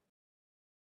offer.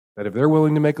 That if they're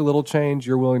willing to make a little change,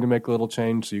 you're willing to make a little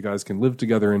change so you guys can live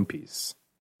together in peace.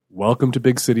 Welcome to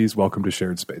big cities. Welcome to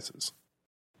shared spaces.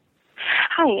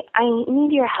 Hi, I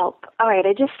need your help. All right,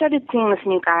 I just started seeing this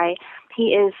new guy.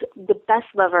 He is the best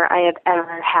lover I have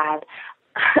ever had.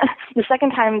 The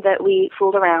second time that we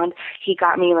fooled around, he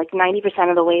got me like 90%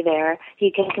 of the way there. He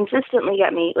can consistently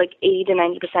get me like 80 to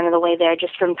 90% of the way there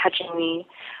just from touching me,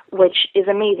 which is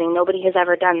amazing. Nobody has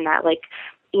ever done that. Like,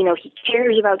 you know, he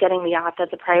cares about getting me off.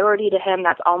 That's a priority to him.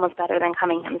 That's almost better than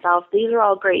coming himself. These are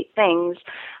all great things.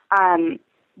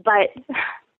 But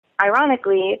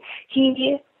ironically,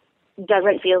 he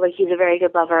doesn't feel like he's a very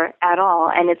good lover at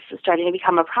all, and it's starting to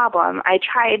become a problem. I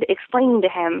tried explaining to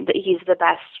him that he's the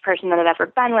best person that I've ever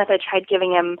been with. I tried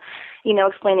giving him, you know,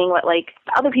 explaining what, like,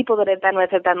 the other people that I've been with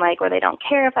have been like, where they don't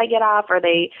care if I get off, or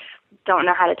they don't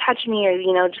know how to touch me, or,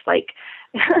 you know, just, like,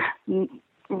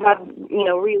 rub, you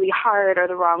know, really hard or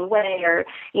the wrong way, or,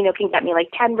 you know, can get me, like,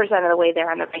 10% of the way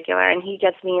there on the regular, and he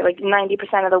gets me, like,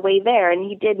 90% of the way there, and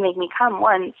he did make me come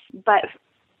once. But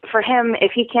for him,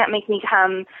 if he can't make me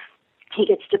come, he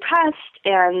gets depressed,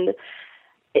 and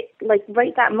it, like,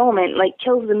 right that moment, like,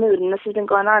 kills the mood. And this has been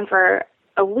going on for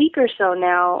a week or so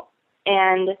now,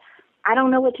 and I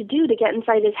don't know what to do to get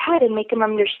inside his head and make him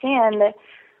understand that,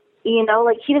 you know,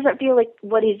 like, he doesn't feel like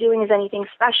what he's doing is anything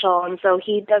special, and so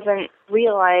he doesn't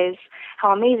realize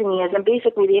how amazing he is. And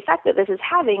basically the effect that this is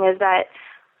having is that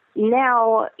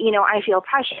now, you know, I feel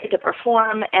pressured to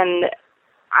perform, and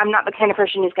I'm not the kind of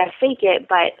person who's going to fake it,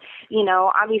 but, you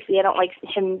know, obviously I don't like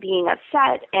him being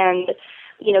upset, and,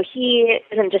 you know, he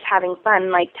isn't just having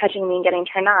fun, like, touching me and getting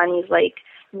turned on. He's, like,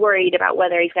 worried about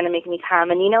whether he's going to make me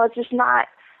come, and, you know, it's just not,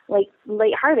 like,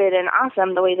 lighthearted and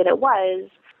awesome the way that it was,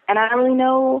 and I don't really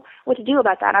know what to do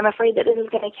about that. I'm afraid that this is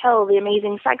going to kill the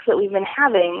amazing sex that we've been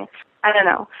having. I don't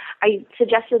know. I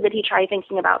suggested that he try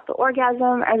thinking about the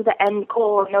orgasm as the end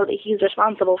goal and know that he's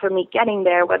responsible for me getting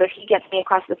there, whether he gets me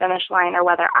across the finish line or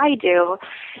whether I do.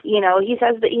 You know, he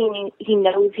says that he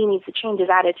knows he needs to change his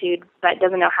attitude, but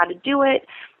doesn't know how to do it,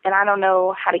 and I don't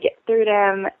know how to get through to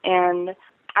him, and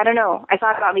I don't know. I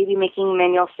thought about maybe making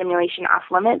manual stimulation off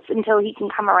limits until he can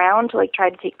come around to, like,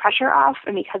 try to take pressure off,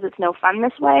 and because it's no fun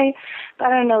this way, but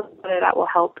I don't know whether that will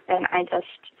help, and I just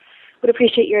would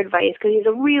appreciate your advice, because he's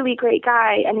a really great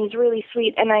guy, and he's really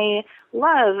sweet, and I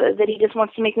love that he just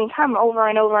wants to make me come over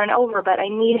and over and over, but I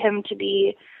need him to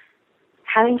be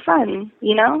having fun,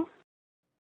 you know?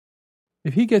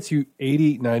 If he gets you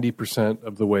 80, 90%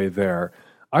 of the way there,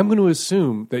 I'm going to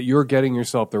assume that you're getting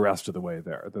yourself the rest of the way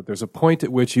there, that there's a point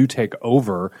at which you take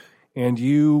over and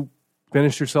you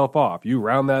finish yourself off. You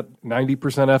round that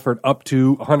 90% effort up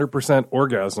to 100%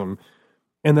 orgasm,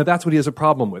 and that's what he has a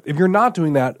problem with. If you're not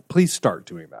doing that, please start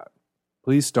doing that.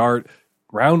 Please start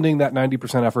rounding that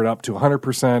 90% effort up to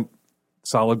 100%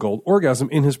 solid gold orgasm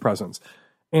in his presence.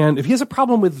 And if he has a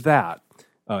problem with that,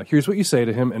 here's what you say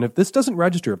to him. And if this doesn't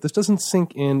register, if this doesn't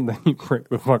sink in, then you break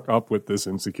the fuck up with this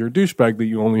insecure douchebag that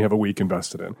you only have a week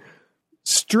invested in.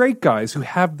 Straight guys who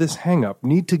have this hang up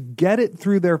need to get it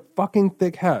through their fucking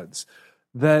thick heads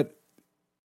that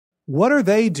what are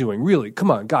they doing? Really, come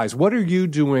on, guys, what are you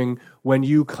doing when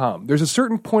you come? There's a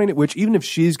certain point at which, even if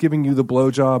she's giving you the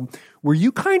blowjob, where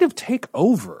you kind of take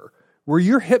over, where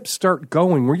your hips start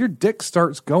going, where your dick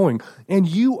starts going, and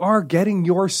you are getting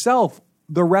yourself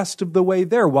the rest of the way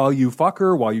there while you fuck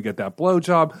her, while you get that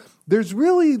blowjob. There's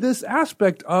really this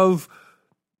aspect of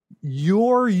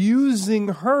you're using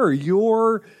her.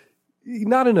 You're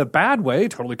not in a bad way,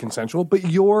 totally consensual, but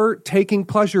you're taking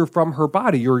pleasure from her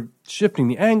body. You're shifting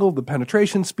the angle, the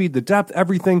penetration speed, the depth,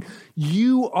 everything.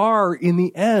 You are, in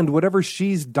the end, whatever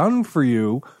she's done for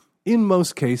you, in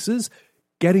most cases,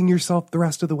 getting yourself the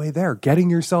rest of the way there, getting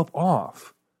yourself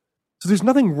off. So there's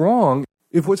nothing wrong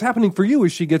if what's happening for you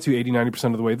is she gets you 80,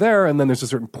 90% of the way there, and then there's a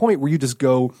certain point where you just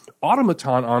go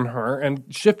automaton on her and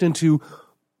shift into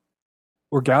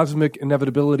orgasmic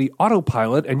inevitability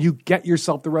autopilot, and you get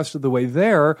yourself the rest of the way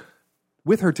there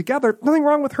with her together. Nothing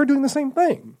wrong with her doing the same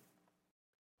thing.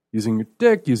 Using your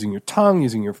dick, using your tongue,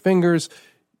 using your fingers,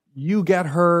 you get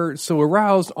her so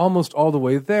aroused almost all the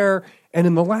way there, and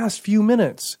in the last few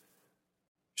minutes,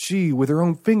 she, with her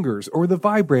own fingers, or the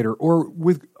vibrator, or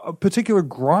with a particular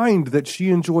grind that she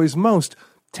enjoys most,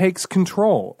 takes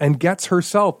control and gets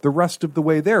herself the rest of the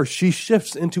way there. She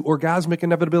shifts into orgasmic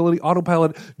inevitability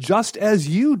autopilot just as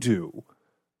you do.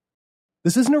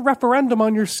 This isn't a referendum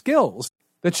on your skills,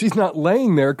 that she's not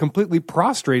laying there completely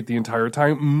prostrate the entire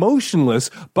time,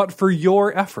 motionless, but for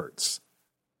your efforts.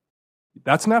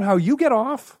 That's not how you get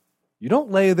off. You don't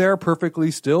lay there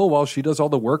perfectly still while she does all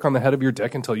the work on the head of your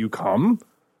dick until you come.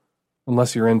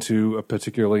 Unless you're into a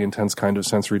particularly intense kind of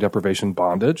sensory deprivation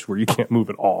bondage where you can't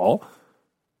move at all,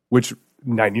 which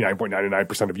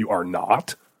 99.99% of you are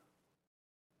not.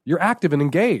 You're active and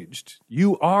engaged.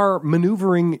 You are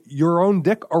maneuvering your own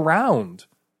dick around,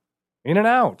 in and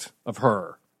out of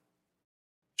her.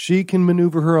 She can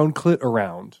maneuver her own clit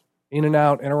around, in and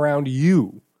out and around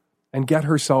you, and get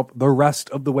herself the rest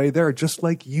of the way there, just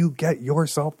like you get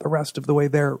yourself the rest of the way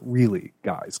there. Really,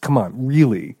 guys, come on,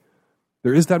 really.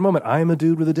 There is that moment. I am a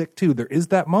dude with a dick too. There is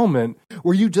that moment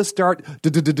where you just start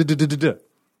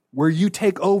where you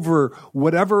take over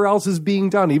whatever else is being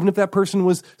done, even if that person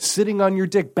was sitting on your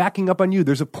dick, backing up on you.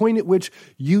 There's a point at which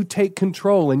you take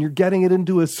control and you're getting it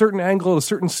into a certain angle, at a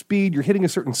certain speed. You're hitting a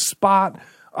certain spot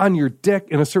on your dick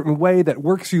in a certain way that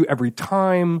works for you every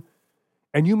time.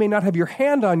 And you may not have your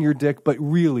hand on your dick, but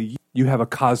really you have a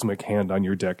cosmic hand on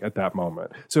your dick at that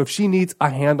moment. So if she needs a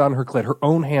hand on her clit, her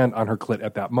own hand on her clit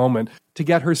at that moment to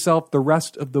get herself the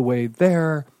rest of the way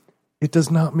there, it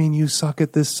does not mean you suck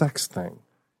at this sex thing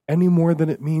any more than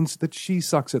it means that she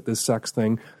sucks at this sex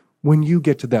thing when you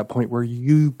get to that point where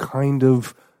you kind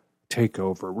of take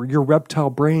over, where your reptile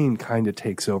brain kind of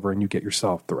takes over and you get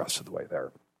yourself the rest of the way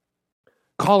there.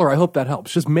 Caller, I hope that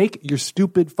helps. Just make your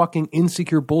stupid, fucking,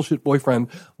 insecure bullshit boyfriend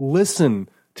listen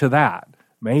to that.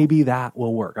 Maybe that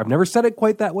will work. I've never said it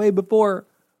quite that way before.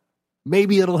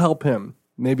 Maybe it'll help him.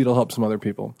 Maybe it'll help some other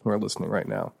people who are listening right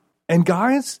now. And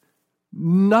guys,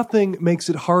 nothing makes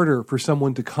it harder for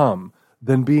someone to come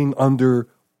than being under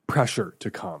pressure to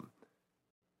come.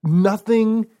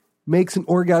 Nothing makes an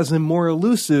orgasm more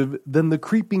elusive than the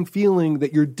creeping feeling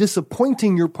that you're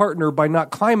disappointing your partner by not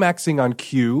climaxing on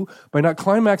cue, by not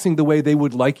climaxing the way they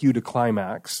would like you to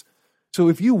climax. So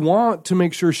if you want to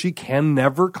make sure she can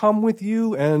never come with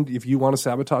you, and if you want to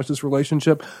sabotage this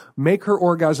relationship, make her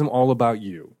orgasm all about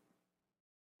you.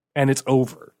 And it's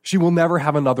over. She will never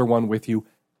have another one with you,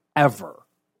 ever.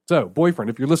 So, boyfriend,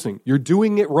 if you're listening, you're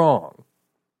doing it wrong.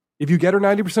 If you get her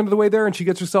 90% of the way there and she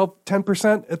gets herself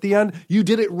 10% at the end, you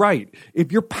did it right.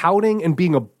 If you're pouting and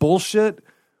being a bullshit,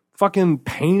 fucking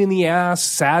pain in the ass,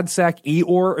 sad sack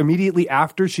Eeyore immediately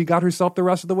after she got herself the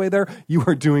rest of the way there, you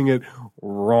are doing it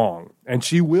wrong. And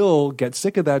she will get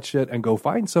sick of that shit and go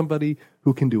find somebody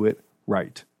who can do it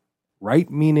right.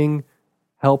 Right meaning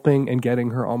helping and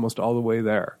getting her almost all the way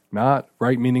there. Not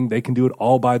right meaning they can do it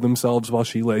all by themselves while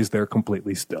she lays there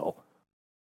completely still.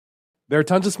 There are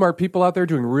tons of smart people out there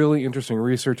doing really interesting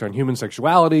research on human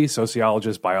sexuality,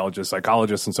 sociologists, biologists,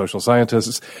 psychologists, and social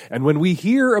scientists. And when we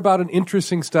hear about an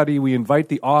interesting study, we invite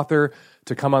the author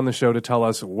to come on the show to tell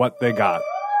us what they got.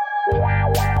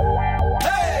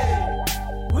 Hey!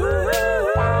 Woo!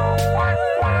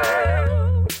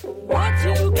 What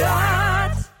you got?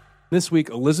 This week,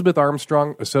 Elizabeth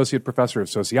Armstrong, Associate Professor of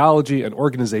Sociology and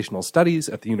Organizational Studies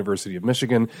at the University of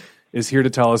Michigan, is here to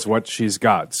tell us what she's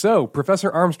got. So,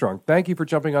 Professor Armstrong, thank you for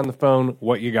jumping on the phone.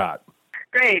 What you got?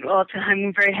 Great. Well,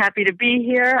 I'm very happy to be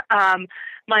here.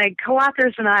 My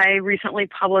co-authors and I recently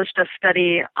published a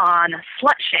study on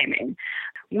slut-shaming.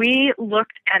 We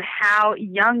looked at how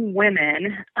young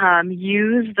women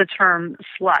use the term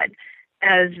slut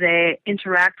as they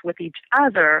interact with each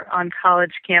other on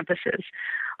college campuses.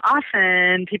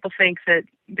 often people think that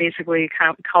basically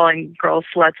calling girls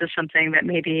sluts is something that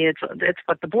maybe it's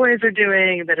what the boys are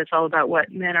doing, that it's all about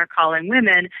what men are calling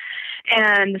women.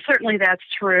 And certainly that's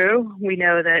true. We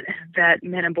know that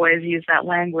men and boys use that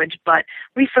language, but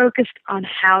we focused on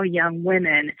how young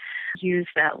women use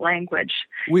that language.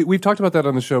 We've talked about that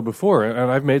on the show before,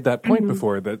 and I've made that point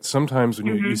before, that sometimes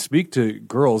when you speak to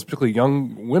girls, particularly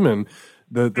young women,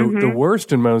 the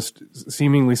worst and most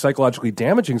seemingly psychologically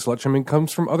damaging slut-shaming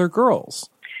comes from other girls.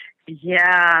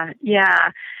 Yeah,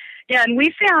 and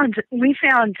we found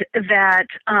that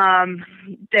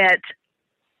that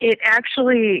it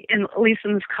actually, at least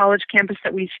in this college campus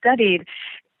that we studied,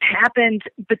 happened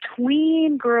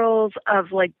between girls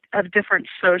of different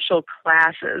social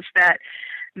classes. That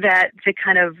the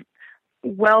kind of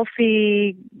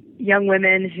wealthy young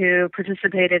women who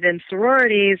participated in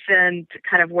sororities and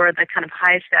kind of were the kind of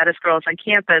high status girls on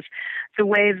campus, the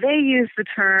way they used the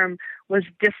term was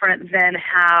different than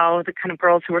how the kind of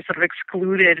girls who were sort of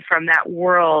excluded from that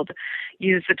world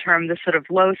used the term, the sort of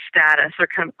low status or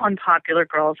kind of unpopular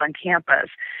girls on campus.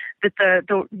 That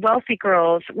the wealthy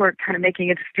girls were kind of making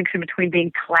a distinction between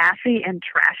being classy and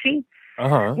trashy,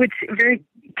 which very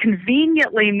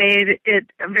conveniently made it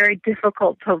very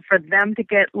difficult for them to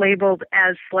get labeled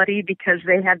as slutty because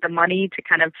they had the money to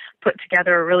kind of put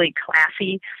together a really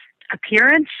classy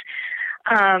appearance.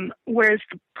 Whereas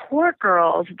the poor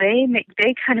girls, they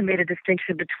kind of made a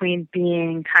distinction between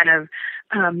being kind of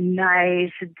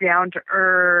nice, down to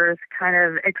earth, kind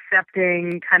of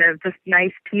accepting, kind of just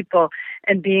nice people,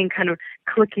 and being kind of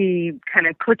cliquey,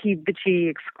 bitchy,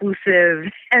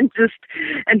 exclusive, and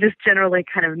just generally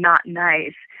kind of not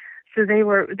nice. So they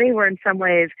were in some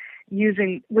ways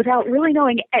using, without really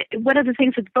knowing, one of the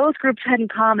things that both groups had in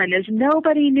common is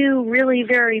nobody knew really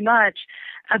very much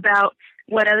about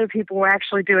what other people were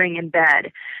actually doing in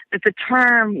bed. That the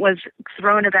term was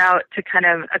thrown about to kind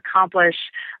of accomplish,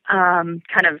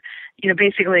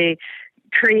 basically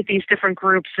create these different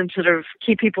groups and sort of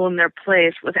keep people in their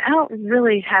place without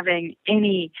really having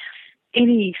any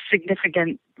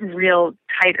significant, real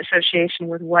tight association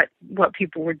with what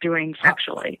people were doing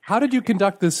sexually. How did you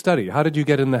conduct this study? How did you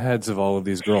get in the heads of all of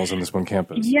these girls on this one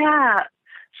campus? Yeah.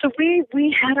 So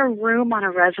we had a room on a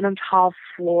residence hall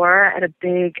floor at a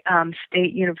big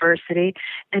state university,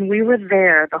 and we were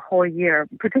there the whole year.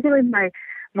 Particularly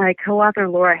my co-author,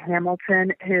 Laura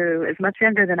Hamilton, who is much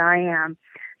younger than I am,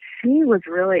 she was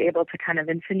really able to kind of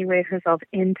insinuate herself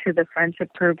into the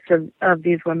friendship groups of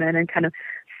these women and kind of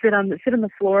sit on the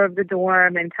floor of the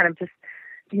dorm and kind of just,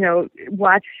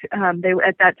 watch. They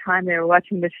at that time they were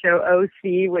watching the show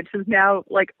OC, which is now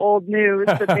like old news,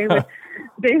 but they would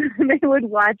they would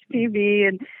watch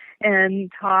TV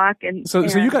and talk and. So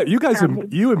you guys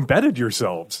you embedded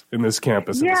yourselves in this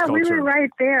campus. Yeah, in this culture. We were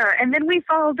right there, and then we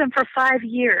followed them for 5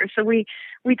 years. So we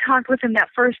talked with them that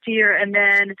first year, and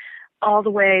then all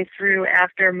the way through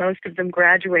after most of them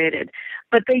graduated.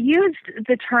 But they used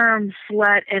the term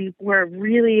slut and were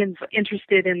really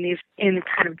interested in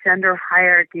kind of gender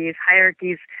hierarchies,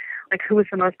 like who was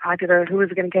the most popular, who was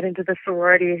going to get into the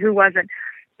sorority, who wasn't.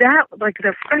 That, like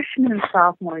the freshman and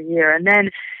sophomore year. And then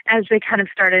as they kind of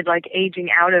started like aging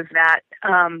out of that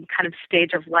kind of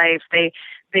stage of life, they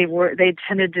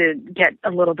tended to get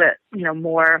a little bit,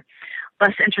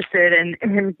 less interested in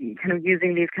kind of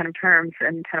using these kind of terms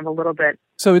and kind of a little bit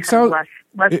less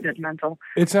judgmental.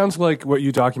 It sounds like what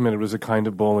you documented was a kind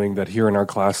of bullying that here in our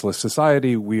classless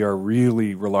society we are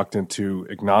really reluctant to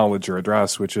acknowledge or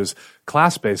address, which is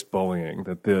class-based bullying,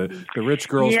 that the rich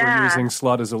girls were using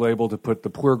slut as a label to put the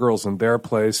poor girls in their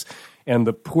place, and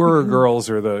the poorer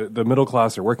girls or the middle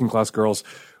class or working class girls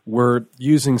were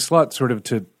using slut sort of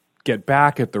to get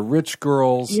back at the rich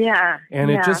girls.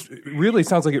 It just really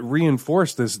sounds like it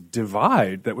reinforced this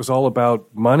divide that was all about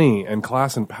money and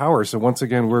class and power. So once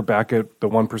again, we're back at the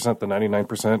 1%, the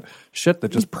 99% shit that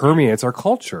just permeates our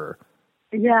culture.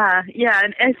 Yeah.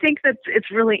 And I think that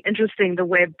it's really interesting the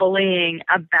way bullying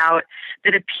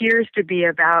that appears to be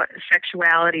about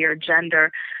sexuality or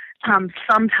gender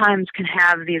sometimes can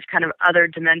have these kind of other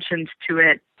dimensions to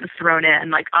it thrown in.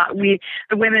 Like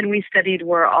the women we studied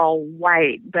were all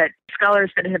white, but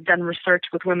scholars that have done research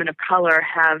with women of color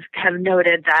have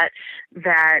noted that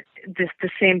the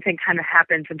same thing kind of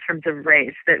happens in terms of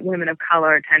race, that women of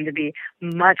color tend to be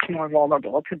much more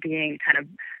vulnerable to being kind of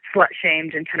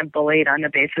slut-shamed and kind of bullied on the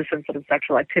basis of sort of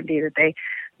sexual activity that they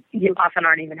often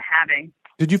aren't even having.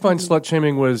 Did you find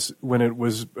slut-shaming was, when it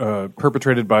was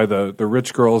perpetrated by the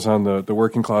rich girls on the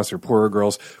working class or poorer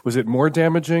girls, was it more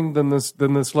damaging than the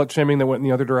slut-shaming that went in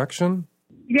the other direction?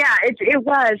 Yeah, it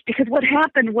was, because what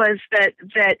happened was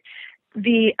that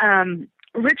the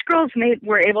rich girls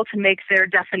were able to make their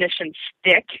definition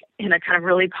stick in a kind of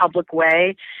really public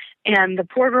way. And the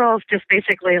poor girls just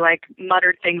basically like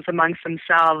muttered things amongst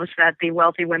themselves that the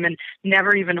wealthy women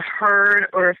never even heard,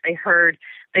 or if they heard,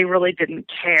 they really didn't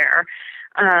care.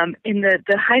 In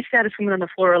the high status women on the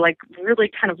floor like really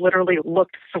kind of literally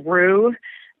looked through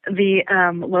the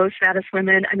low status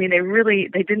women. I mean,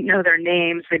 they didn't know their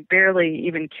names. They barely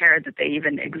even cared that they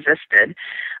even existed.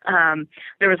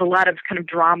 There was a lot of kind of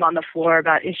drama on the floor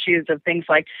about issues of things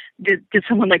like, did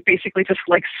someone like basically just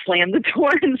like slam the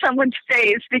door in someone's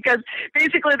face? Because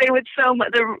basically they would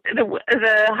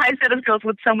the high status girls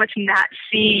would so much not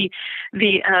see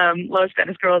the low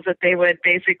status girls that they would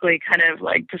basically kind of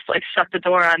like just like shut the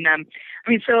door on them. I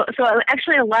mean, so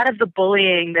actually a lot of the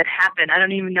bullying that happened, I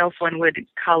don't even know if one would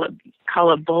call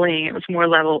it bullying. It was more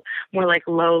like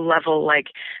low level, like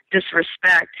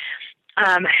disrespect,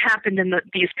 happened in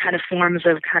these kind of forms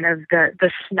of kind of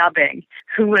the snubbing,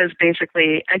 who was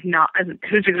basically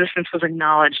whose existence was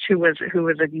acknowledged, who was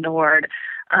ignored,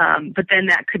 but then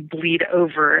that could bleed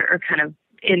over or kind of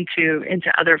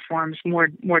into other forms, more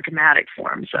dramatic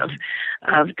forms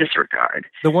of disregard.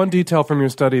 The one detail from your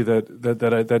study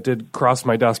that did cross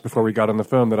my desk before we got on the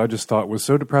phone that I just thought was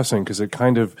so depressing, because it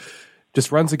kind of just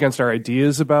runs against our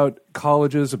ideas about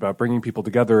colleges, about bringing people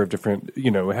together of different,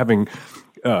 having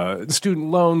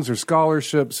student loans or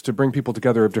scholarships to bring people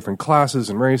together of different classes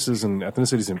and races and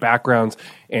ethnicities and backgrounds,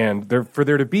 and for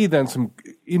there to be then some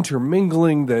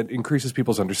intermingling that increases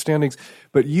people's understandings.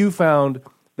 But you found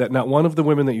that not one of the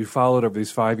women that you followed over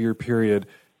this 5-year period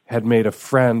had made a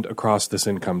friend across this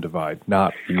income divide.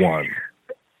 Not one.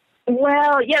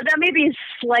 Well, yeah, that may be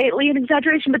slightly an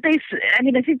exaggeration, but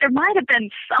I think there might have been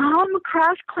some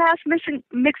cross-class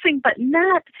mixing, but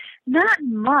not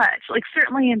much. Like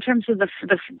certainly in terms of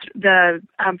the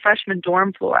freshman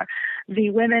dorm floor,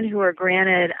 the women who were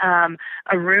granted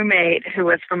a roommate who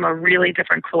was from a really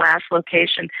different class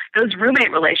location, those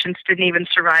roommate relations didn't even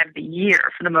survive the year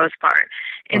for the most part.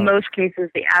 In most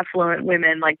cases, the affluent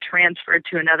women like transferred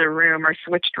to another room or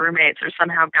switched roommates or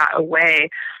somehow got away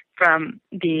from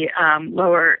the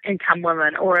lower income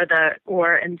women, or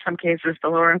in some cases the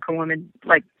lower income women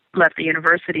like left the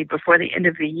university before the end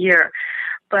of the year.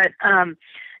 But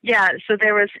so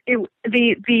there was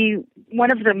the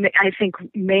one of the, I think,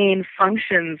 main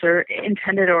functions, or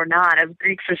intended or not, of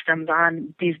Greek systems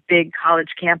on these big college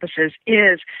campuses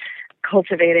is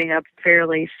cultivating a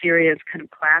fairly serious kind of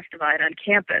class divide on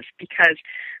campus, because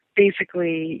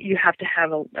basically you have to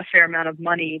have a fair amount of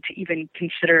money to even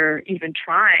consider even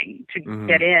trying to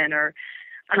get in, or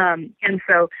and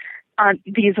so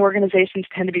these organizations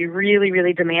tend to be really,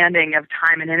 really demanding of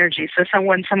time and energy. So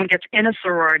someone gets in a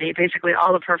sorority, basically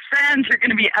all of her friends are going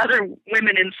to be other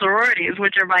women in sororities,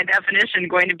 which are by definition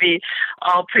going to be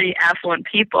all pretty affluent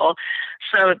people.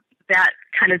 So that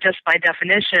kind of just by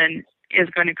definition is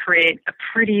going to create a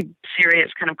pretty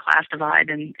serious kind of class divide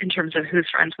in terms of who's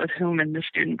friends with whom in the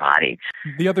student body.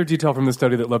 The other detail from the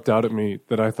study that leapt out at me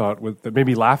that I thought that made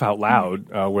me laugh out loud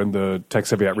when the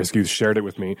tech-savvy at-risk youth shared it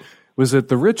with me was that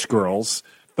the rich girls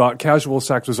thought casual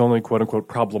sex was only quote-unquote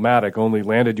problematic, only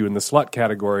landed you in the slut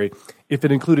category if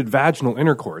it included vaginal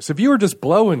intercourse. If you were just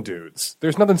blowing dudes,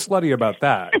 there's nothing slutty about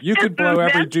that. You could blow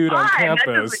every dude on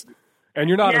campus. And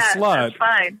you're not a slut,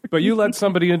 but you let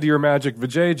somebody into your magic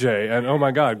vajayjay, and oh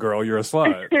my God, girl, you're a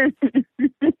slut.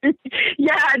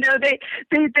 Yeah, no, they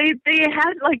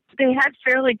had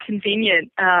fairly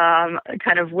convenient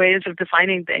kind of ways of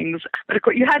defining things, but of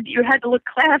course you had to look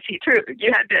classy too.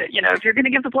 You had to, if you're going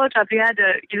to give the blowjob,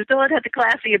 you still had to have the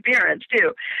classy appearance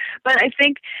too. But I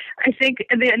think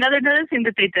another thing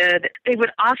that they did, they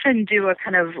would often do a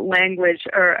kind of language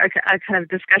or a kind of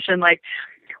discussion like,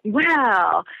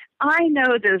 well, I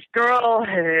know this girl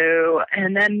who,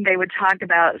 and then they would talk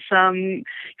about some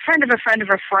friend of a friend of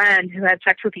a friend who had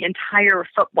sex with the entire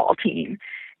football team,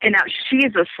 and now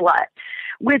she's a slut,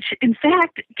 which in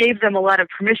fact gave them a lot of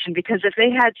permission, because if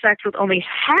they had sex with only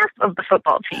half of the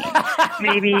football team,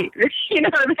 maybe,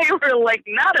 they were like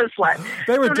not a slut.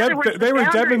 They were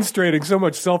demonstrating so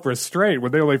much self-restraint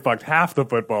when they only fucked half the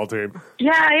football team.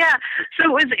 Yeah.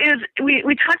 So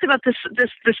we talked about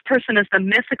this person as the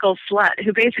mythical slut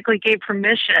who basically gave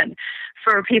permission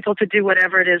for people to do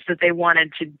whatever it is that they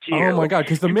wanted to do. Oh my God,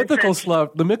 because the mythical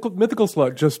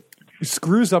slut just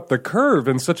screws up the curve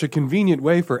in such a convenient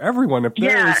way for everyone. If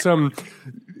there is some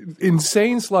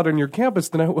insane slut on your campus,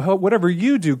 then whatever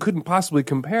you do couldn't possibly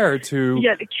compare to.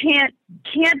 Yeah, it can't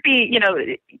be,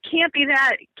 can't be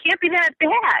that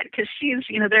bad, because she's,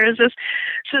 there's this,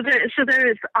 so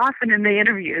there's often in the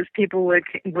interviews people would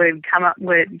come up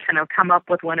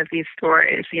with one of these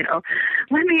stories,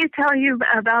 let me tell you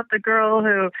about the girl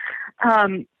who,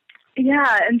 and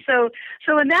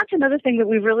and that's another thing that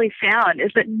we really found,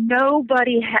 is that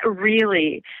nobody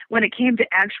really, when it came to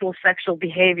actual sexual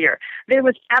behavior, there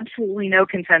was absolutely no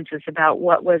consensus about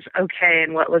what was okay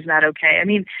and what was not okay. I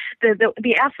mean,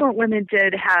 the affluent women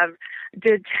did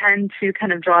tend to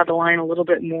kind of draw the line a little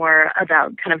bit more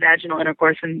about kind of vaginal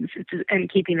intercourse and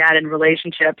keeping that in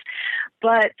relationships.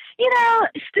 But,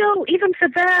 still, even for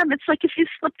them, it's like if you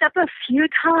slipped up a few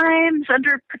times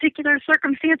under particular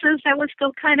circumstances, that was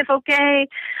still kind of okay.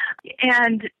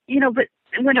 And, but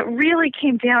when it really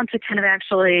came down to kind of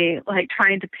actually like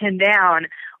trying to pin down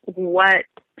what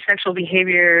sexual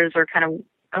behaviors or kind of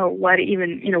what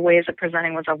even ways of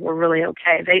presenting oneself were really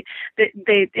okay,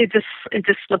 it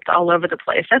just slipped all over the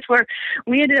place. That's where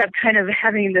we ended up kind of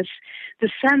having this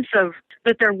sense of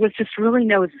that there was just really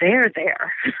no there.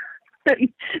 That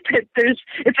there's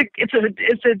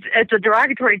it's a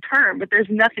derogatory term, but there's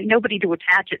nobody to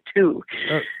attach it to.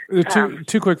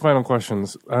 Two quick final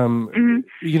questions.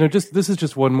 This is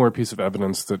just one more piece of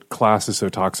evidence that class is so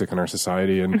toxic in our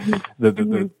society, and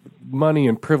the money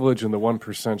and privilege and the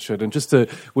 1% shit, and just the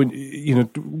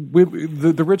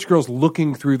rich girls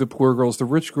looking through the poor girls, the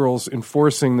rich girls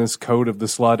enforcing this code of the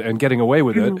slut and getting away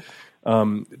with it.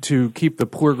 To keep the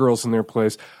poor girls in their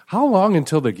place. How long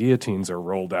until the guillotines are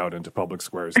rolled out into public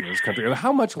squares in this country?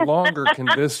 How much longer can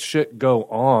this shit go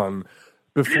on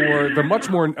before the much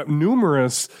more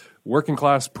numerous working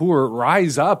class poor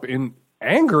rise up in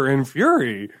anger and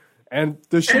fury and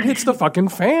the shit hits the fucking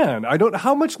fan?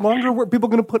 How much longer were people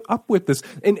going to put up with this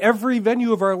in every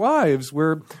venue of our lives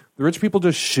where the rich people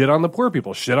just shit on the poor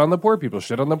people, shit on the poor people,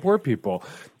 shit on the poor people?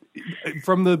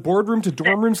 From the boardroom to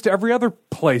dorm rooms to every other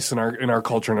place in our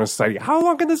culture and our society. How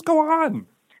long can this go on?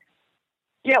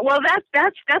 Yeah, well,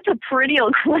 that's a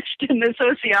perennial question that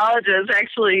sociologists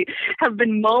actually have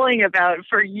been mulling about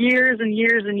for years and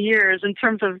years and years, in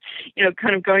terms of,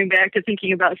 kind of going back to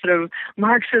thinking about sort of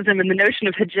Marxism and the notion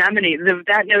of hegemony.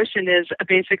 That notion is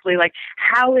basically like,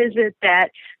 how is it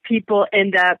that people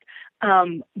end up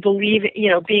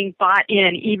being bought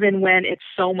in, even when it's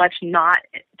so much not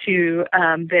to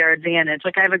their advantage.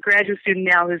 Like, I have a graduate student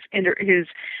now who's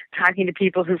talking to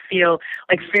people who feel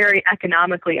like very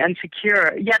economically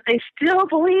insecure, yet they still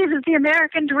believe that the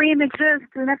American dream exists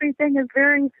and everything is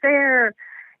very fair,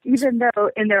 even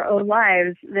though in their own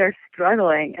lives they're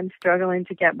struggling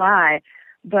to get by.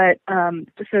 But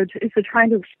so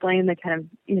trying to explain the kind of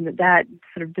that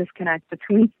sort of disconnect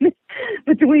between.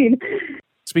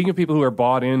 Speaking of people who are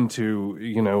bought into,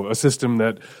 a system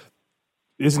that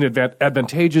isn't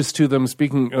advantageous to them,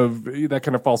 speaking of that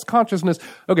kind of false consciousness.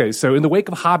 Okay, so in the wake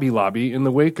of Hobby Lobby, in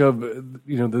the wake of,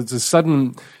 there's a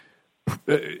sudden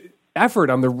effort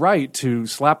on the right to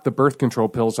slap the birth control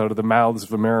pills out of the mouths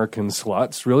of American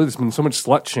sluts. Really, there's been so much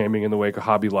slut-shaming in the wake of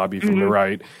Hobby Lobby from the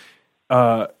right.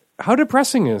 How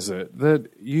depressing is it that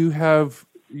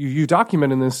you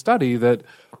document in this study that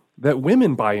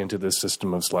women buy into this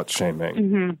system of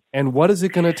slut-shaming? And what is it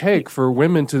going to take for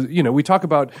women to, we talk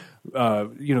about,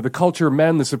 the culture of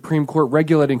men, the Supreme Court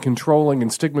regulating, controlling,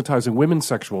 and stigmatizing women's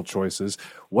sexual choices.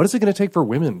 What is it going to take for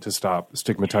women to stop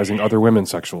stigmatizing other women's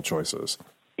sexual choices?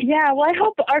 Yeah, well, I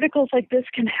hope articles like this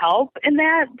can help in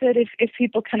that if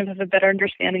people kind of have a better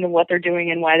understanding of what they're doing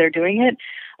and why they're doing it.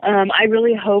 I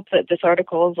really hope that this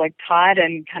article is taught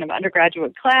in kind of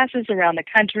undergraduate classes around the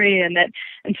country, and that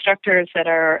instructors that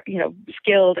are,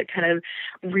 skilled at kind of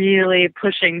really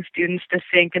pushing students to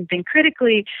think and think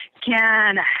critically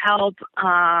can help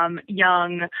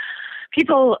young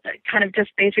people kind of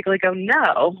just basically go,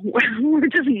 no, we're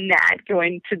just not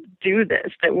going to do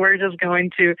this, that we're just going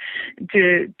to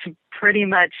pretty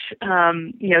much,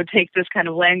 take this kind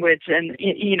of language and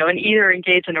either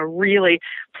engage in a really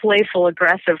playful,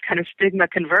 aggressive kind of stigma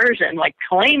conversion, like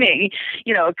claiming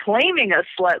a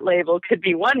slut label could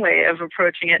be one way of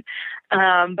approaching it,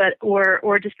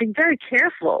 or just being very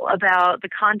careful about the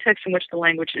context in which the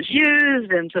language is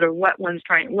used and sort of what one's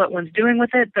doing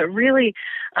with it, but really,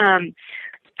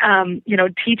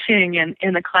 teaching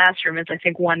in the classroom is, I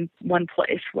think, one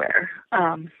place where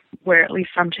at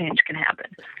least some change can happen.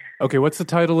 Okay, what's the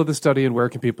title of the study, and where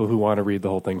can people who want to read the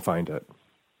whole thing find it?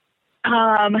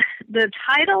 The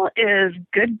title is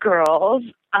Good Girls,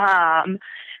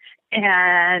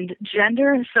 and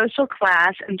Gender, Social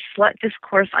Class, and Slut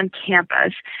Discourse on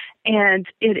Campus. And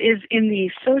it is in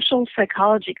the Social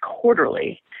Psychology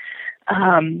Quarterly.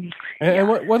 One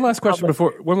last question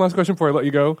before I let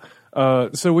you go.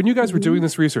 So when you guys were doing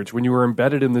this research, when you were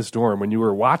embedded in this dorm, when you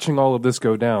were watching all of this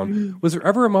go down, was there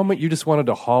ever a moment you just wanted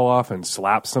to haul off and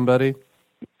slap somebody?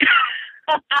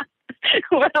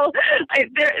 Well,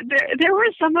 there were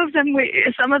some of them.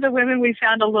 Some of the women we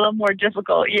found a little more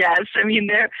difficult. Yes, I mean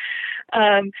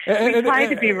we tried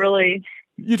to be really.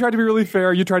 You try to be really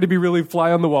fair. You try to be really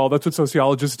fly on the wall. That's what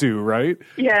sociologists do, right?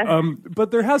 Yeah. But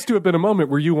there has to have been a moment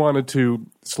where you wanted to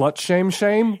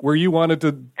shame, where you wanted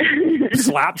to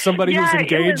slap somebody who's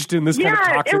engaged in this kind of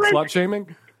toxic slut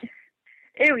shaming.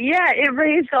 It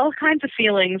raised all kinds of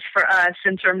feelings for us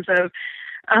in terms of,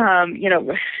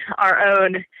 our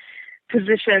own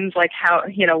positions, like how,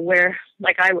 where,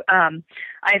 like I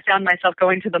found myself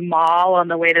going to the mall on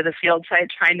the way to the field site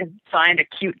trying to find a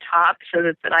cute top so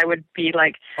that I would be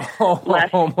like less,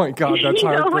 oh my God, that's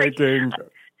heartbreaking.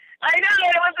 I know,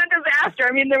 it was a disaster.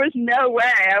 I mean, there was no way.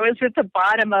 I was at the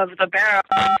bottom of the barrel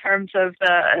in terms of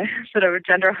the sort of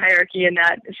gender hierarchy in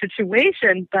that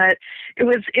situation. But it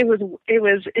was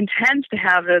intense to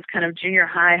have those kind of junior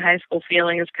high school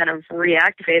feelings kind of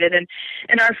reactivated.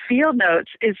 And our field notes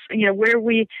is, where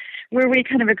we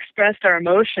kind of expressed our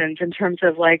emotions in terms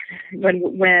of like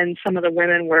when some of the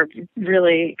women were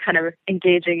really kind of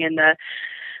engaging in the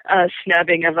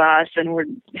snubbing of us and were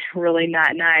really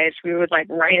not nice. We would like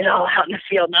write it all out in the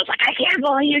field, and I was like, I can't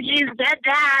believe you said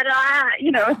that.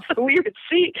 So we would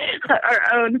see our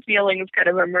own feelings kind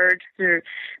of emerge through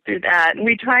that, and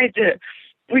we tried to,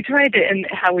 in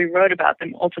how we wrote about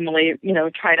them, ultimately,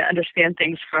 try to understand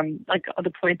things from like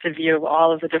the points of view of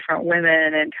all of the different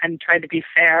women, and kind of tried to be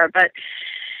fair. But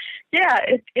yeah,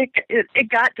 it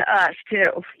got to us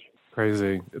too.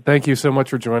 Crazy. Thank you so much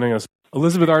for joining us.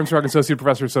 Elizabeth Armstrong, Associate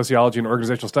Professor of Sociology and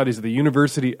Organizational Studies at the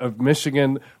University of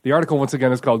Michigan. The article, once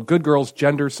again, is called Good Girls,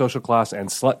 Gender, Social Class, and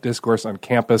Slut Discourse on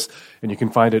Campus, and you can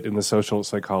find it in the Social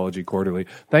Psychology Quarterly.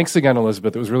 Thanks again,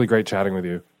 Elizabeth. It was really great chatting with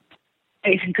you.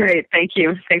 Great. Thank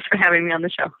you. Thanks for having me on the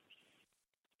show.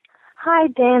 Hi,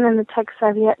 Dan and the Tech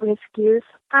Savvy at Rescues.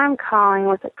 I'm calling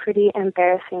with a pretty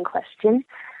embarrassing question.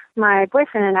 My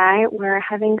boyfriend and I were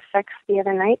having sex the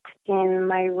other night in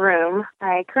my room.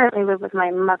 I currently live with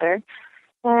my mother,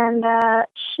 and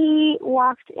she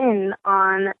walked in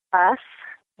on us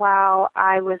while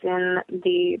I was in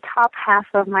the top half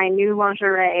of my new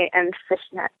lingerie and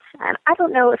fishnets. And I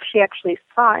don't know if she actually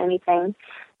saw anything,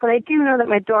 but I do know that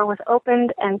my door was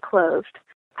opened and closed.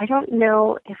 I don't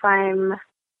know if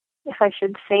I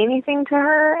should say anything to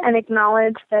her and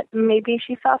acknowledge that maybe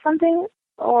she saw something,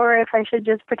 or if I should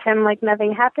just pretend like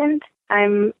nothing happened.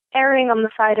 I'm erring on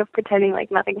the side of pretending like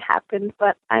nothing happened,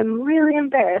 but I'm really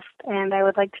embarrassed, and I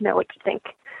would like to know what you think.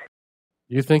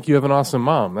 You think you have an awesome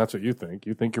mom. That's what you think.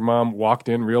 You think your mom walked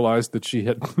in, realized that she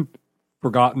had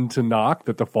forgotten to knock,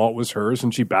 that the fault was hers,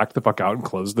 and she backed the fuck out and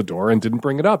closed the door and didn't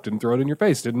bring it up, didn't throw it in your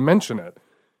face, didn't mention it.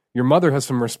 Your mother has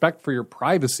some respect for your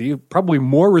privacy, probably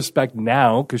more respect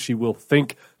now because she will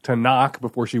think to knock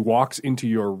before she walks into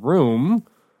your room.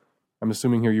 I'm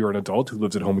assuming here you're an adult who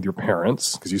lives at home with your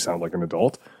parents, because you sound like an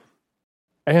adult.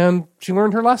 And she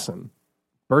learned her lesson.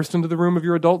 Burst into the room of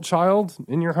your adult child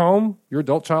in your home, your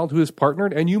adult child who is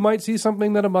partnered, and you might see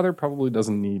something that a mother probably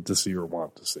doesn't need to see or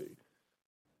want to see.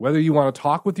 Whether you want to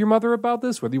talk with your mother about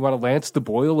this, whether you want to lance the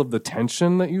boil of the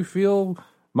tension that you feel,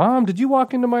 Mom, did you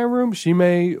walk into my room? She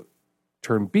may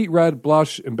turn beet red,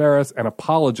 blush, embarrass, and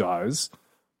apologize.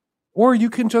 Or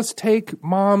you can just take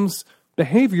Mom's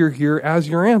behavior here as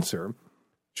your answer.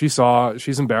 She saw,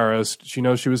 she's embarrassed, she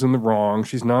knows she was in the wrong,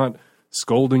 she's not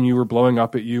scolding you or blowing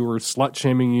up at you or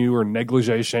slut-shaming you or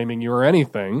negligee-shaming you or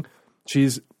anything.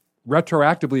 She's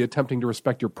retroactively attempting to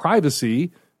respect your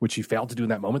privacy, which she failed to do in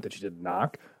that moment that she didn't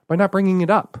knock, by not bringing it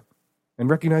up and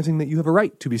recognizing that you have a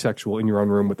right to be sexual in your own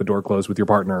room with the door closed with your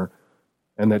partner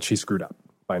and that she screwed up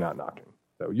by not knocking.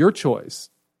 So your choice.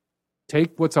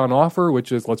 Take what's on offer,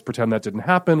 which is let's pretend that didn't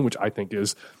happen, which I think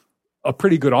is a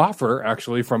pretty good offer,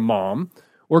 actually, from Mom,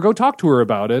 or go talk to her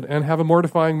about it and have a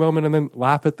mortifying moment and then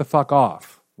laugh it the fuck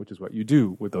off, which is what you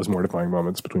do with those mortifying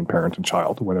moments between parent and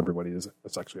child when everybody is a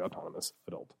sexually autonomous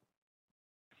adult.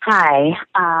 Hi,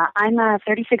 I'm a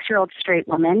 36-year-old straight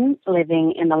woman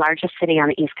living in the largest city on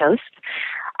the East Coast.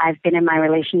 I've been in my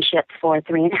relationship for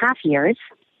 3.5 years.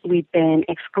 We've been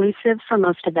exclusive for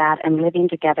most of that and living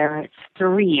together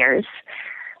 3 years.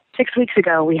 6 weeks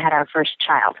ago, we had our first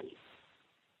child.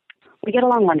 We get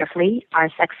along wonderfully. Our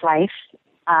sex life,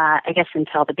 I guess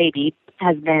until the baby,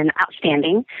 has been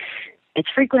outstanding. It's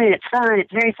frequent, it's fun,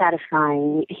 it's very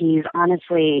satisfying. He's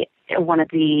honestly one of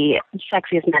the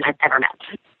sexiest men I've ever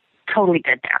met. Totally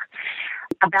good there.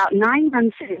 About 9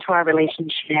 months into our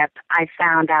relationship, I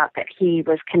found out that he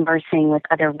was conversing with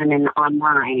other women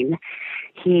online.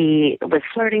 He was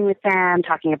flirting with them,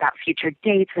 talking about future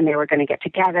dates when they were going to get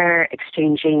together,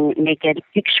 exchanging naked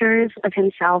pictures of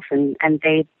himself and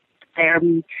their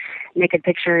naked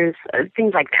pictures,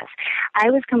 things like this. I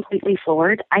was completely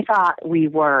floored. I thought we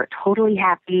were totally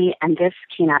happy, and this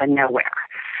came out of nowhere.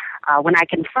 When I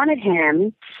confronted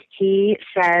him, he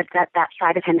said that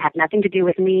side of him had nothing to do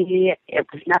with me. It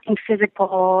was nothing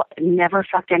physical, never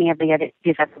fucked any of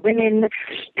these other women,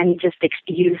 and he just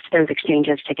used those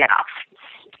exchanges to get off.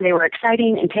 They were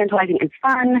exciting and tantalizing and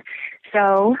fun,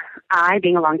 so I,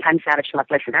 being a longtime Savage Love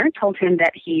listener, told him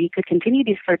that he could continue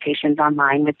these flirtations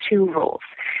online with 2 rules.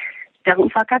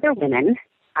 Don't fuck other women.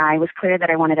 I was clear that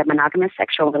I wanted a monogamous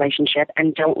sexual relationship,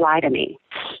 and don't lie to me.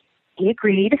 He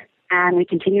agreed, and we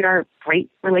continued our great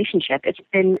relationship. It's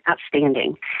been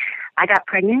outstanding. I got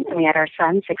pregnant, and we had our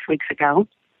son 6 weeks ago.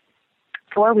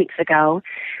 4 weeks ago,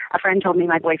 a friend told me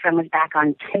my boyfriend was back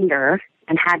on Tinder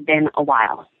and had been a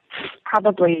while,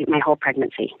 probably my whole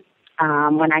pregnancy.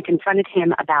 When I confronted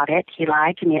him about it, he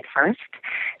lied to me at first,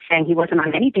 saying he wasn't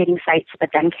on any dating sites, but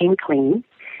then came clean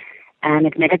and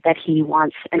admitted that he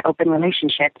wants an open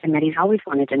relationship and that he's always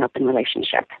wanted an open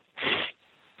relationship.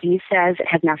 He says it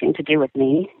has nothing to do with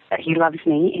me, that he loves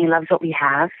me, he loves what we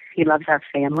have, he loves our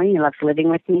family, he loves living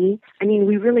with me. I mean,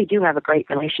 we really do have a great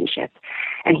relationship,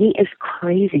 and he is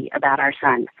crazy about our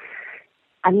son.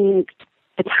 I mean,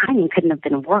 the timing couldn't have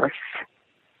been worse.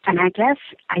 And I guess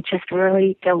I just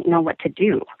really don't know what to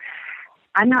do.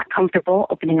 I'm not comfortable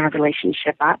opening our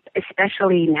relationship up,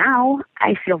 especially now.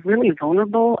 I feel really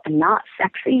vulnerable and not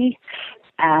sexy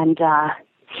and a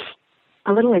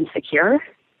little insecure.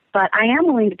 But I am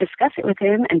willing to discuss it with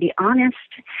him and be honest,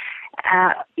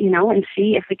 and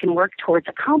see if we can work towards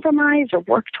a compromise or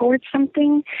work towards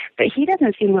something. But he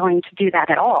doesn't seem willing to do that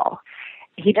at all.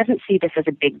 He doesn't see this as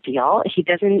a big deal. He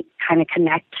doesn't kind of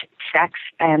connect sex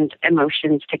and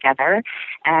emotions together.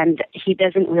 And he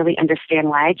doesn't really understand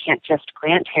why I can't just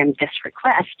grant him this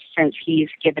request since he's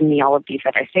given me all of these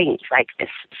other things, like this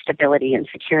stability and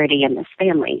security in this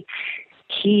family.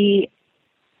 He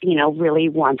really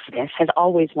wants this, has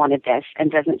always wanted this,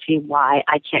 and doesn't see why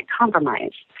I can't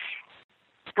compromise.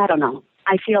 I don't know.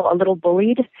 I feel a little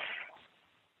bullied.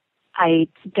 I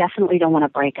definitely don't want to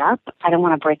break up. I don't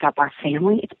want to break up our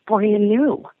family. It's brand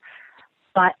new.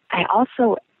 But I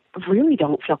also really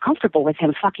don't feel comfortable with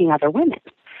him fucking other women.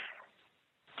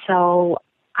 So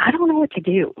I don't know what to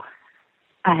do.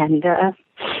 And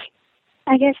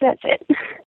I guess that's it.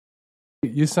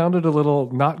 You sounded a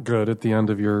little not good at the end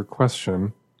of your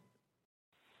question.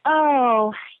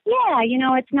 Oh,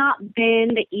 yeah. It's not been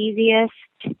the easiest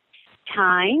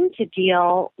time to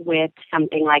deal with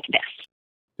something like this.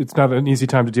 It's not an easy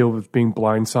time to deal with being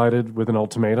blindsided with an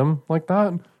ultimatum like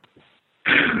that?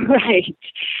 Right.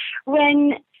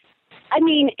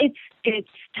 It's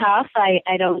tough.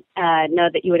 I don't know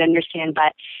that you would understand,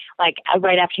 but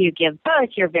right after you give birth,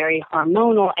 you're very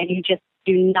hormonal and you just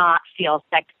do not feel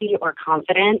sexy or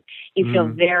confident. You feel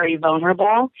very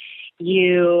vulnerable.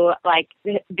 You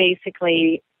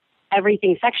basically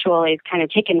everything sexual is kind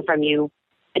of taken from you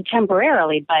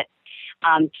temporarily, but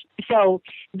so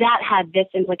that had this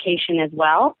implication as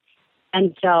well.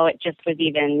 And so it just was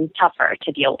even tougher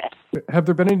to deal with. Have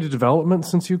there been any developments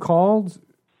since you called?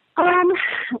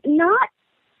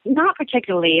 Not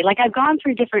particularly. I've gone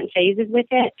through different phases with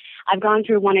it. I've gone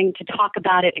through wanting to talk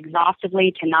about it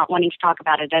exhaustively to not wanting to talk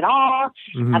about it at all.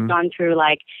 Mm-hmm. I've gone through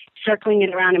circling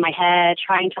it around in my head,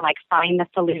 trying to find the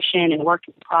solution and work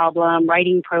the problem,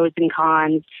 writing pros and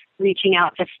cons, reaching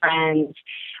out to friends.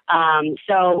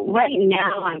 So right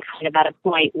now I'm kind of at a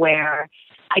point where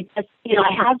I just,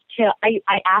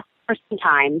 I asked for some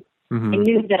time. Mm-hmm. I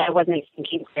knew that I wasn't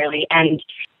thinking clearly. And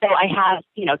so I have,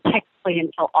 technically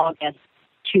until August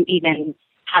to even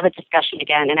have a discussion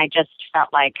again. And I just felt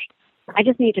like I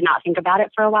just need to not think about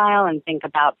it for a while and think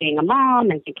about being a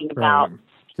mom and thinking about,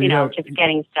 so just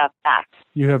getting stuff back.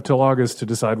 You have till August to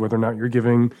decide whether or not you're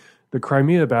giving the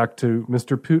Crimea back to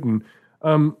Mr. Putin.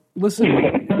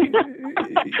 Listen,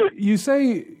 you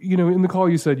say, in the call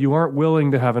you said you aren't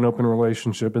willing to have an open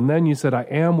relationship. And then you said, I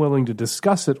am willing to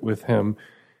discuss it with him.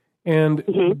 And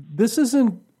this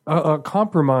isn't a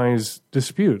compromise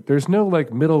dispute. There's no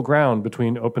middle ground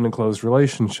between open and closed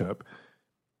relationship.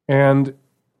 And,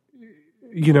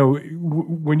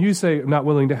 when you say not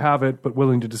willing to have it, but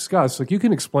willing to discuss, you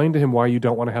can explain to him why you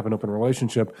don't want to have an open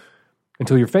relationship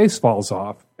until your face falls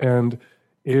off. And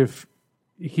if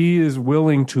he is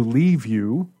willing to leave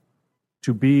you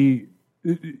to be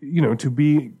to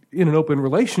be in an open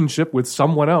relationship with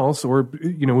someone else, or,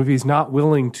 if he's not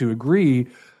willing to agree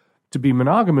to be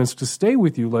monogamous, to stay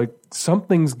with you, like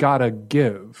something's got to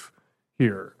give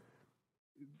here.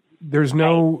 There's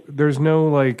no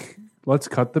like, let's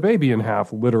cut the baby in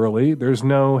half, literally. There's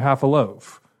no half a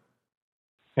loaf.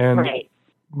 And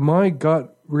my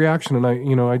gut reaction, and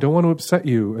I don't want to upset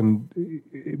you, and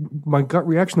my gut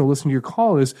reaction to listen to your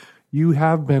call is, you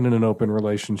have been in an open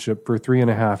relationship for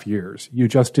 3.5 years. You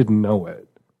just didn't know it.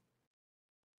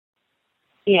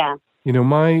 Yeah.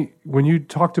 When you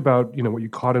talked about, what you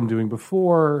caught him doing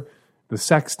before, the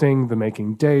sexting, the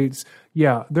making dates.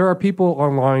 Yeah, there are people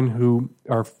online who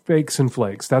are fakes and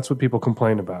flakes. That's what people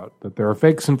complain about, that there are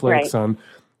fakes and flakes on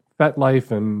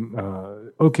FetLife and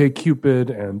OkCupid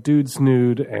and Dude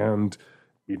Snood and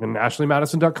even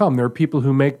AshleyMadison.com. There are people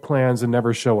who make plans and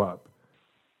never show up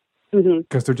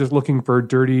because they're just looking for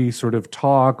dirty sort of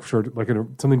talk, sort of like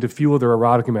something to fuel their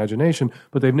erotic imagination,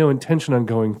 but they have no intention on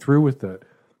going through with it.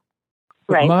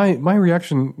 But my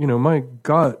reaction, my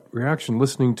gut reaction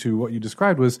listening to what you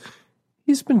described was,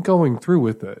 he's been going through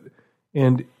with it.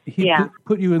 And he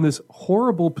put you in this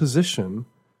horrible position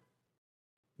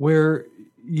where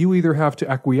you either have to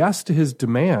acquiesce to his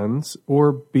demands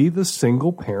or be the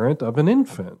single parent of an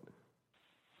infant.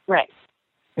 Right.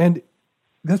 And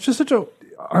that's just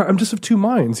I'm just of two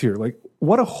minds here. Like,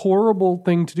 what a horrible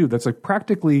thing to do. That's like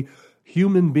practically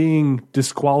human being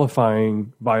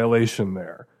disqualifying violation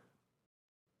there.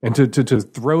 And to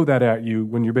throw that at you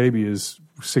when your baby is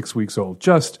 6 weeks old,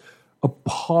 just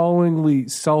appallingly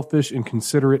selfish,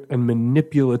 inconsiderate, and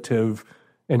manipulative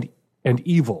and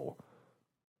evil.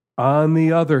 On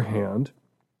the other hand,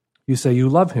 you say you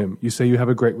love him. You say you have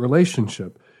a great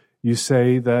relationship. You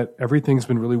say that everything's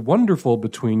been really wonderful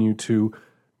between you two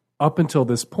up until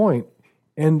this point.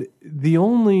 And the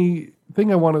only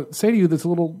thing I want to say to you that's a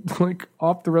little like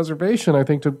off the reservation, I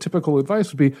think, to typical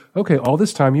advice would be, okay, all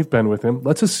this time you've been with him,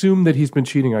 let's assume that he's been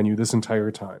cheating on you this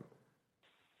entire time.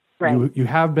 Right. You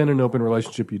have been in an open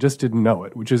relationship, you just didn't know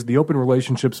it, which is the open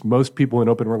relationships most people in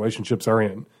open relationships are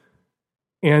in.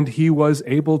 And he was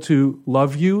able to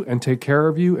love you and take care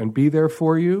of you and be there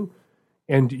for you.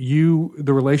 And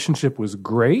the relationship was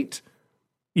great,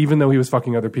 even though he was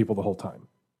fucking other people the whole time.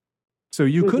 So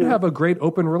you could have a great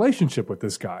open relationship with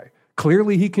this guy.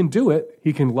 Clearly he can do it.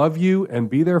 He can love you and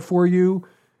be there for you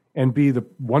and be the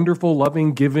wonderful,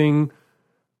 loving, giving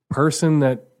person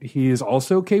that he is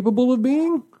also capable of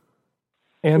being,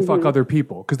 and fuck other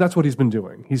people. Because that's what he's been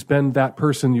doing. He's been that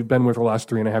person you've been with for the last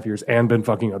 3.5 years and been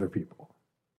fucking other people.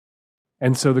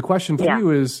 And so the question for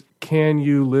you is, can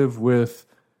you live with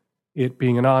it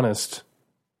being an honest,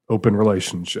 open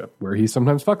relationship where he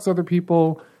sometimes fucks other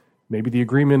people? Maybe the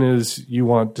agreement is you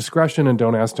want discretion and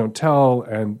don't ask, don't tell,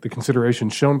 and the consideration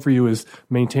shown for you is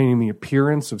maintaining the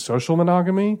appearance of social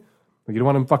monogamy. Like, you don't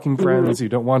want him fucking friends. You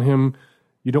don't want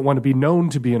to be known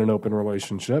to be in an open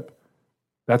relationship.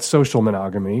 That's social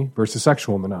monogamy versus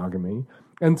sexual monogamy.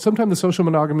 And sometimes the social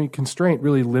monogamy constraint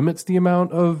really limits the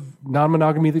amount of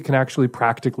non-monogamy that can actually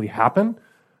practically happen.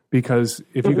 Because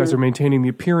if you guys are maintaining the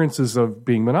appearances of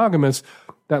being monogamous,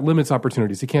 that limits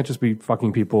opportunities. He can't just be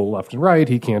fucking people left and right.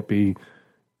 He can't be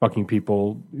fucking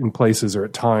people in places or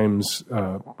at times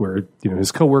where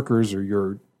his coworkers or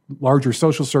your larger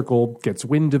social circle gets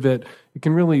wind of it. It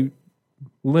can really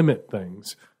limit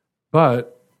things.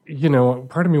 But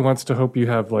part of me wants to hope you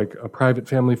have like a private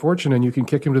family fortune and you can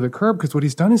kick him to the curb, because what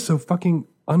he's done is so fucking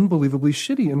unbelievably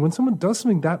shitty. And when someone does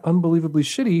something that unbelievably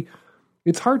shitty,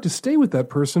 it's hard to stay with that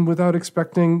person without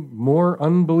expecting more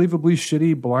unbelievably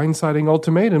shitty, blindsiding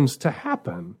ultimatums to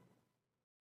happen.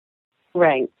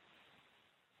 Right.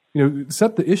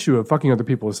 Set the issue of fucking other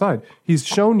people aside. He's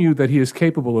shown you that he is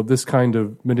capable of this kind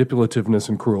of manipulativeness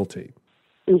and cruelty.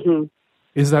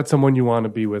 Is that someone you want to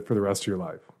be with for the rest of your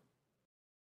life?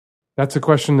 That's a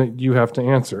question that you have to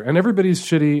answer. And everybody's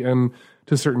shitty and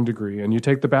to a certain degree, and you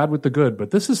take the bad with the good, but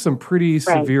this is some pretty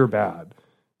severe bad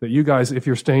that you guys, if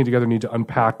you're staying together, need to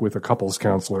unpack with a couples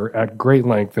counselor at great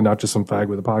length and not just some fag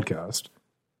with a podcast.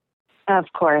 Of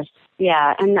course.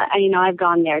 Yeah. And, I've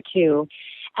gone there too.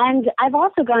 And I've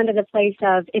also gone to the place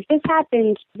of, if this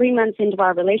happened 3 months into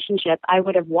our relationship, I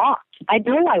would have walked. I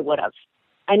know I would have.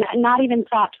 And not even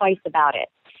thought twice about it.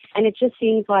 And it just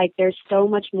seems like there's so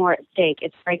much more at stake.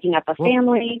 It's breaking up a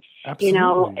family.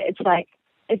 Absolutely. It's like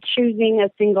it's choosing a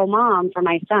single mom for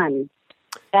my son.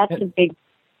 That's a big.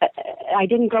 I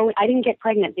didn't get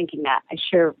pregnant thinking that. I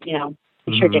sure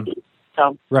didn't.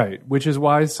 So right, which is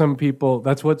why some people.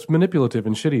 That's what's manipulative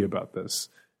and shitty about this.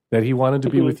 That he wanted to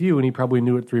be with you, and he probably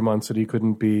knew at 3 months that he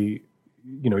couldn't be.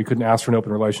 He couldn't ask for an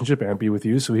open relationship and be with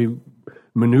you, so he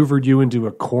maneuvered you into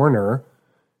a corner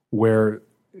where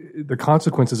the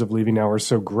consequences of leaving now are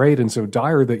so great and so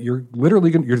dire that you're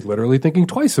literally thinking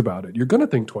twice about it. You're going to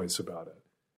think twice about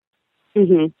it.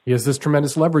 Mm-hmm. He has this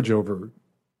tremendous leverage over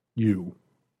you.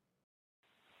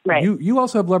 Right. You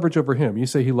also have leverage over him. You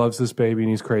say he loves this baby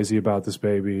and he's crazy about this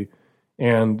baby.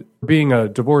 And being a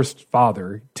divorced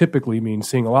father typically means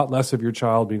seeing a lot less of your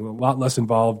child, being a lot less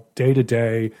involved day to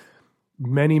day,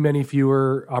 many, many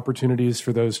fewer opportunities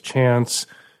for those chance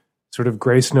sort of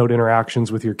grace note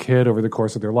interactions with your kid over the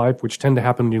course of their life, which tend to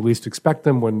happen when you least expect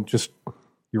them, when just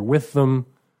you're with them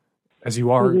as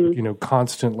you are,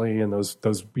 constantly, and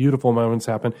those beautiful moments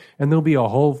happen. And there'll be a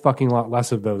whole fucking lot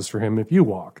less of those for him if you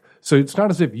walk. So it's not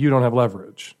as if you don't have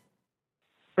leverage.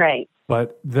 Right.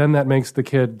 But then that makes the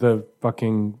kid the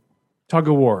fucking tug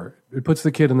of war. It puts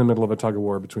the kid in the middle of a tug of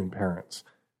war between parents,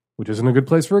 which isn't a good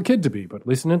place for a kid to be. But at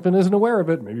least an infant isn't aware of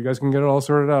it. Maybe you guys can get it all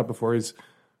sorted out before he's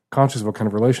conscious of what kind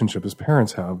of relationship his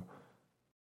parents have.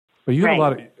 But you have a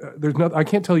lot of, I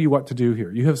can't tell you what to do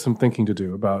here. You have some thinking to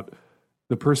do about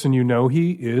the person you know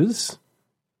he is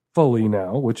fully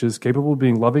now, which is capable of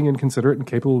being loving and considerate and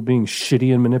capable of being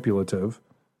shitty and manipulative.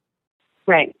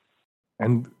 Right.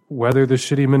 And whether the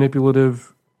shitty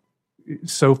manipulative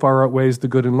so far outweighs the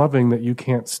good and loving that you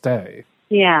can't stay.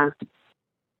 Yeah.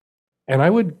 And I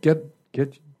would get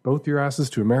both your asses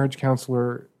to a marriage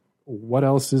counselor. What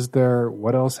else is there?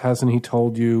 What else hasn't he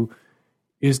told you?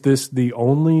 Is this the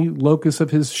only locus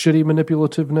of his shitty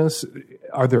manipulativeness?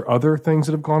 Are there other things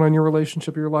that have gone on in your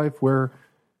relationship, your life, where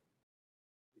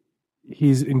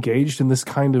he's engaged in this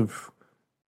kind of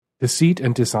deceit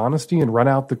and dishonesty and run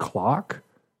out the clock?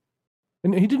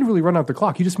 And he didn't really run out the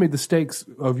clock. He just made the stakes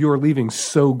of your leaving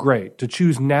so great to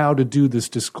choose now to do this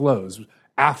disclose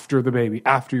after the baby,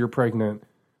 after you're pregnant.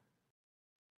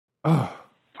 Oh.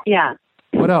 Yeah.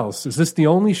 What else? Is this the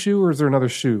only shoe, or is there another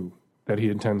shoe that he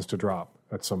intends to drop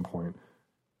at some point?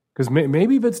 Because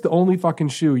maybe if it's the only fucking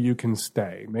shoe, you can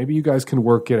stay. Maybe you guys can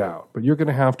work it out. But you're going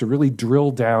to have to really drill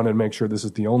down and make sure this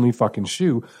is the only fucking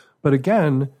shoe. But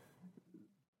again,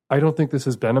 I don't think this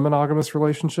has been a monogamous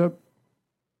relationship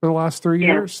for the last 3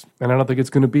 years. And I don't think it's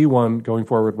going to be one going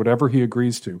forward, whatever he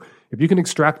agrees to. If you can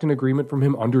extract an agreement from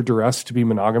him under duress to be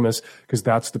monogamous, because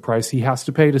that's the price he has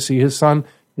to pay to see his son,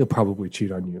 he'll probably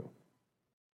cheat on you.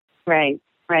 Right.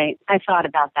 I thought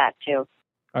about that too.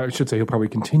 I should say he'll probably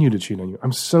continue to cheat on you.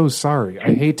 I'm so sorry.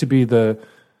 I hate to be the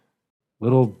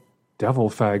little devil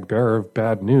fag bearer of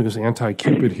bad news,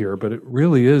 anti-Cupid here, but it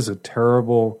really is a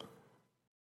terrible,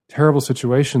 terrible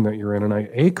situation that you're in, and I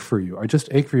ache for you. I just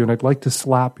ache for you, and I'd like to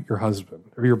slap your husband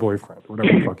or your boyfriend, or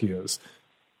whatever the fuck he is.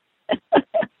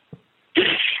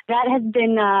 That has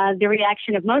been the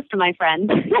reaction of most of my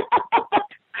friends.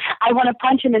 I want to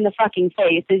punch him in the fucking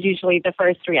face is usually the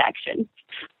first reaction.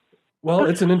 Well,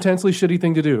 it's an intensely shitty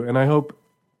thing to do, and I hope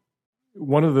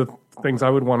one of the things I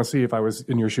would want to see if I was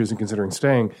in your shoes and considering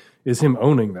staying is him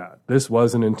owning that. This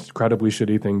was an incredibly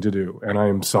shitty thing to do, and I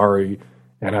am sorry,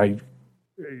 and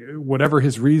whatever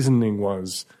his reasoning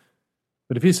was,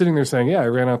 but if he's sitting there saying, yeah, I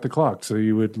ran out the clock so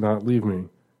you would not leave me.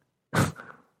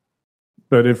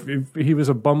 But if he was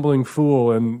a bumbling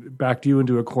fool and backed you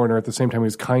into a corner at the same time he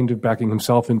was kind of backing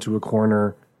himself into a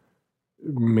corner,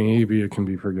 maybe it can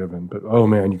be forgiven. But, oh,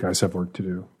 man, you guys have work to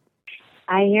do.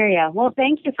 I hear you. Well,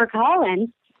 thank you for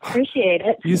calling. Appreciate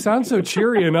it. You sound so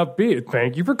cheery and upbeat.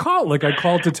 Thank you for calling. Like I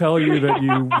called to tell you that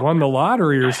you won the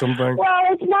lottery or something. Well,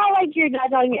 it's not like you're not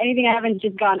telling me anything. I haven't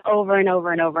just gone over and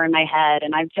over and over in my head.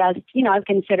 And I've just, I've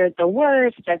considered the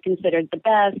worst. I've considered the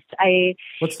best.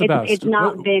 What's the best? It's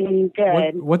not been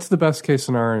good. What's the best case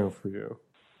scenario for you?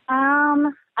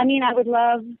 I would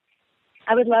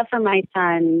love for my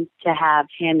son to have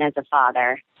him as a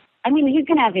father. I mean, he's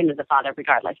going to have him as a father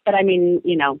regardless. But I mean,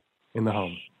 in the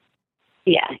home.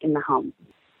 Yeah, in the home.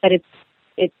 But it's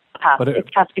tough.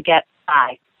 It's tough to get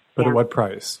by. But at what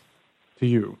price? To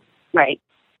you. Right.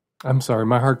 I'm sorry.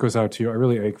 My heart goes out to you. I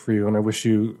really ache for you, and I wish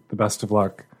you the best of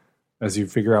luck as you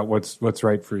figure out what's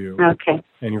right for you. Okay.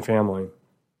 And your family.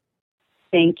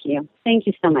 Thank you. Thank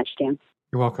you so much, Dan.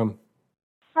 You're welcome.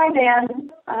 Hi, Dan.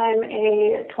 I'm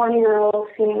a 20-year-old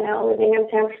female living in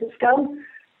San Francisco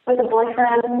with a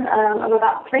boyfriend of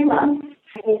about 3 months.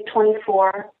 He's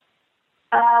 24.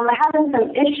 Having some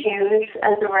issues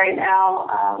as of right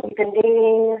now. We've been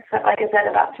dating, like I said,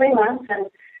 about 3 months, and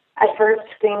at first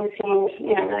things seemed,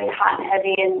 really hot and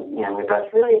heavy, and we're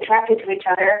both really attracted to each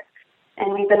other.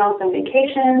 And we've been on some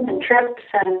vacations and trips,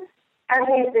 and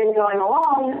everything's been going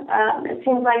along. It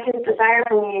seems like his desire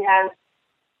for me has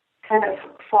kind of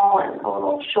fallen a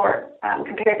little short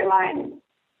compared to mine.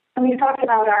 And we've talked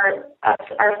about our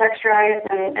sex drives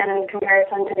and in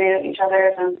comparison to each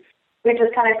other's, and we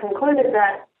just kind of concluded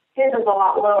that his is a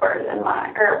lot lower than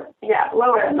mine,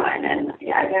 lower than mine, and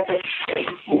I guess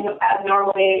it's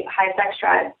abnormally high sex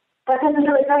drive. But this is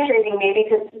really frustrating me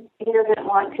because he doesn't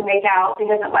want to make out. He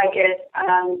doesn't like it.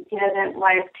 He doesn't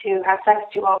like to have sex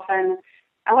too often.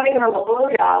 I want to give him a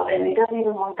blowjob, and he doesn't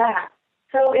even want that.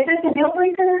 So is this a deal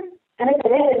breaker? And if it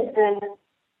is, then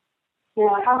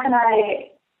how can I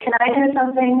do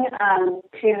something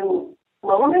to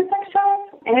lower his sex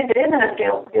drive? And if it isn't a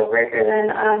deal breaker,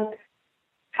 then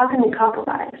how can we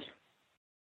compromise?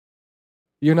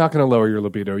 You're not going to lower your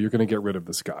libido. You're going to get rid of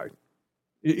this guy.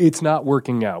 It's not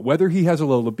working out. Whether he has a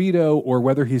low libido or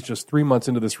whether he's just 3 months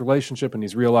into this relationship and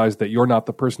he's realized that you're not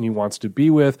the person he wants to be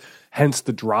with, hence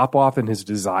the drop-off in his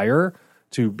desire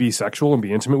to be sexual and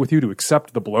be intimate with you, to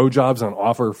accept the blowjobs on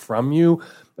offer from you,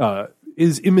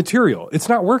 is immaterial. It's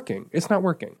not working. It's not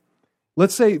working.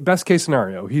 Let's say, best case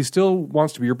scenario, he still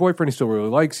wants to be your boyfriend. He still really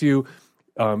likes you.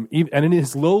 And in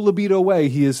his low libido way,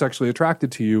 he is sexually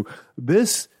attracted to you.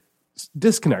 This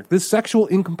disconnect, this sexual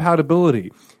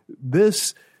incompatibility,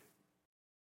 this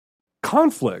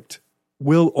conflict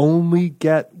will only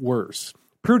get worse.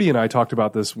 Prudy and I talked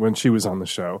about this when she was on the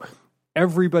show.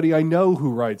 Everybody I know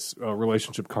who writes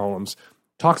relationship columns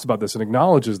talks about this and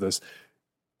acknowledges this.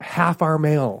 Half our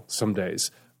mail some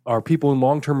days are people in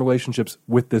long-term relationships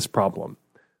with this problem.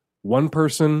 One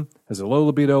person has a low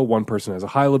libido, one person has a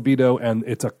high libido, and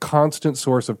it's a constant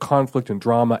source of conflict and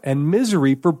drama and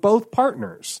misery for both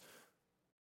partners.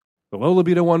 The low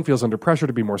libido one feels under pressure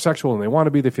to be more sexual than they want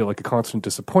to be. They feel like a constant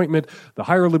disappointment. The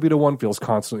higher libido one feels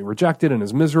constantly rejected and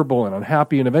is miserable and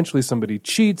unhappy, and eventually somebody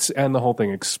cheats and the whole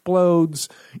thing explodes.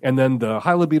 And then the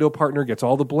high libido partner gets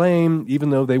all the blame,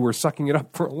 even though they were sucking it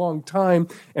up for a long time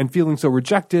and feeling so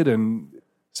rejected and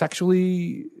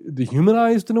sexually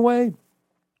dehumanized in a way,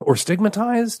 or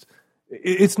stigmatized.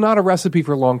 It's not a recipe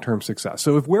for long-term success.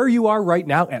 So if where you are right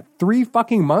now at 3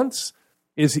 fucking months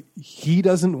is he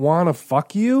doesn't want to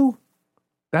fuck you,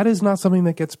 that is not something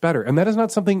that gets better. And that is not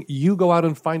something you go out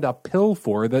and find a pill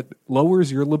for that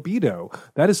lowers your libido.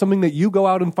 That is something that you go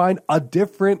out and find a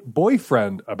different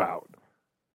boyfriend about.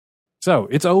 So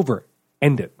it's over.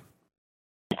 End it.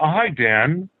 Hi,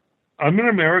 Dan. I'm an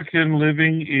American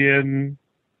living in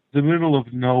the middle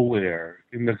of nowhere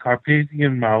in the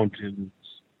Carpathian Mountains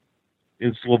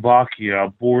in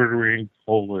Slovakia, bordering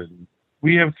Poland.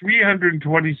 We have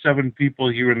 327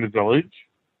 people here in the village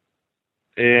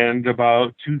and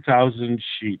about 2,000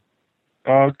 sheep,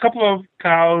 a couple of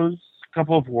cows, a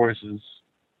couple of horses,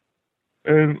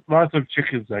 and lots of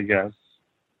chickens, I guess.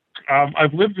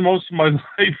 I've lived most of my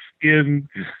life in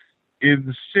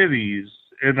cities,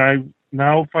 and I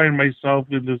now find myself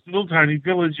in this little tiny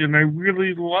village, and I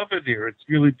really love it here. It's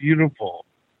really beautiful.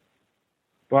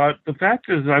 But the fact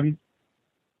is, I'm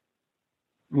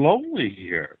lonely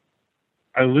here.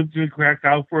 I lived in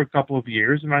Krakow for a couple of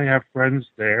years, and I have friends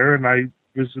there, and I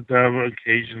visit them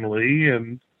occasionally,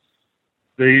 and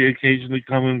they occasionally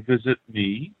come and visit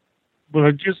me. But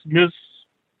I just miss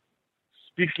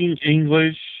speaking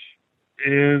English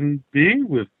and being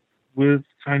with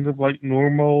kind of like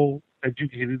normal,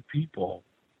 educated people.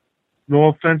 No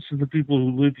offense to the people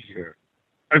who live here.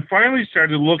 I finally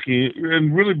started looking,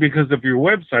 and really because of your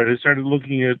website, I started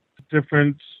looking at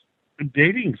different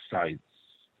dating sites.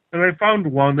 And I found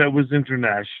one that was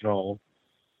international,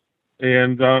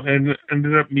 and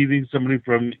ended up meeting somebody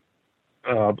from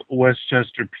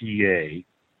Westchester, PA.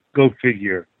 Go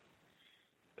figure.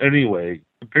 Anyway,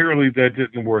 apparently that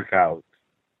didn't work out.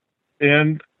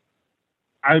 And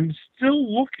I'm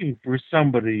still looking for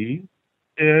somebody,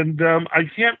 and I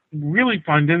can't really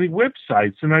find any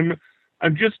websites. And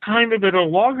I'm just kind of at a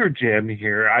loggerjam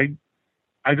here.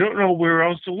 I don't know where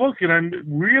else to look, and I'm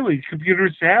really computer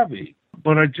savvy.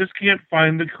 But I just can't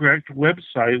find the correct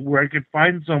website where I could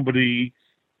find somebody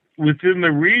within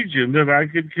the region that I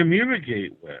could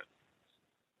communicate with.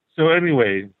 So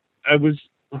anyway, I was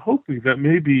hoping that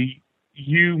maybe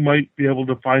you might be able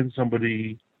to find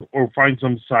somebody or find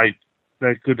some site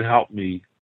that could help me.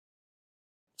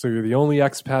 So you're the only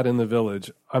expat in the village.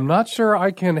 I'm not sure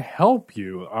I can help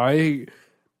you. I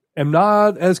am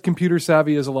not as computer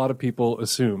savvy as a lot of people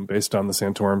assume based on the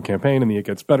Santorum campaign and the It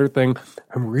Gets Better thing.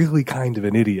 I'm really kind of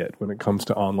an idiot when it comes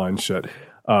to online shit.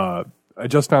 I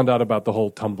just found out about the whole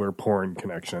Tumblr porn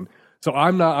connection. So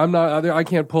I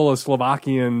can't pull a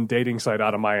Slovakian dating site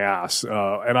out of my ass.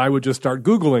 And I would just start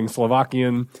Googling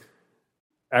Slovakian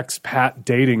expat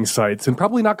dating sites and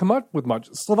probably not come up with much.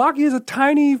 Slovakia is a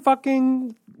tiny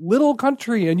fucking little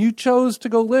country, and you chose to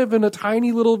go live in a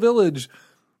tiny little village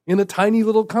in a tiny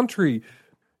little country.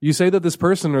 You say that this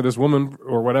person or this woman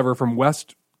or whatever from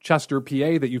West Chester,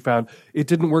 PA that you found, it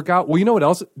didn't work out. Well, you know what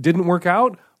else didn't work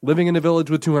out? Living in a village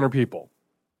with 200 people.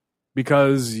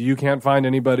 Because you can't find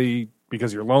anybody,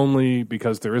 because you're lonely,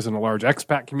 because there isn't a large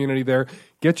expat community there.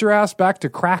 Get your ass back to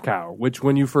Krakow, which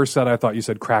when you first said, I thought you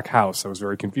said crack house. I was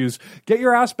very confused. Get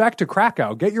your ass back to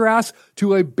Krakow. Get your ass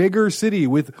to a bigger city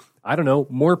with, I don't know,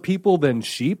 more people than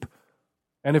sheep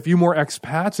and a few more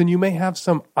expats, and you may have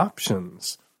some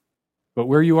options. But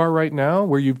where you are right now,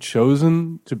 where you've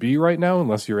chosen to be right now,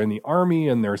 unless you're in the army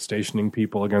and they're stationing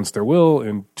people against their will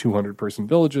in 200-person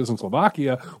villages in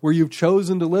Slovakia, where you've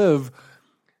chosen to live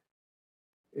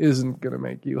isn't going to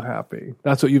make you happy.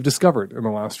 That's what you've discovered in the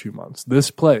last few months.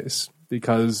 This place,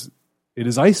 because it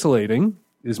is isolating,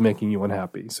 is making you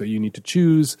unhappy. So you need to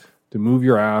choose to move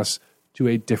your ass to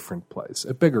a different place,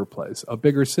 a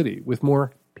bigger city with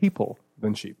more people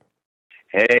than sheep.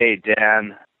 Hey,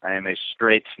 Dan. I am a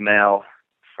straight male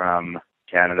from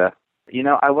Canada. You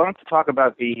know, I wanted to talk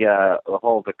about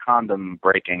the condom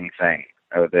breaking thing.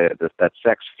 Or that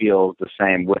sex feels the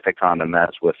same with a condom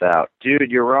as without. Dude,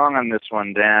 you're wrong on this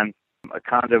one, Dan. A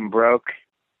condom broke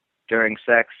during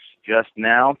sex just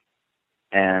now,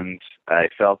 and I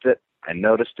felt it. I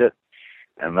noticed it.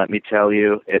 And let me tell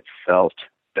you, it felt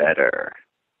better.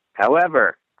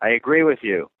 However, I agree with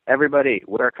you. Everybody,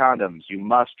 wear condoms. You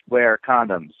must wear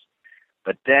condoms.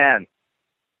 But Dan,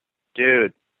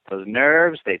 dude, those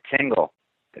nerves, they tingle.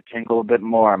 They tingle a bit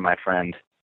more, my friend.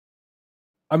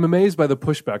 I'm amazed by the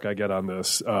pushback I get on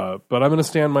this, but I'm going to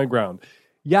stand my ground.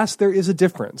 Yes, there is a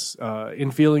difference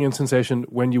in feeling and sensation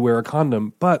when you wear a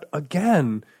condom, but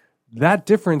again, that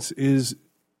difference is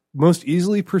most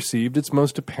easily perceived, it's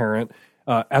most apparent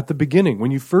at the beginning,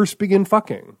 when you first begin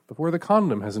fucking, before the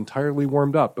condom has entirely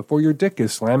warmed up, before your dick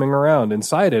is slamming around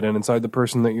inside it and inside the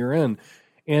person that you're in.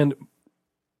 And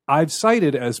I've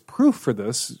cited as proof for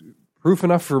this, proof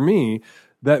enough for me,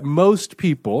 that most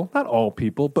people, not all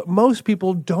people, but most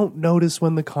people don't notice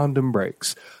when the condom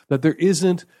breaks. That there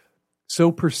isn't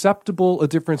so perceptible a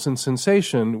difference in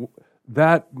sensation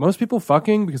that most people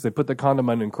fucking, because they put the condom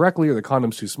on incorrectly, or the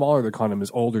condom's too small, or the condom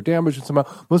is old or damaged somehow,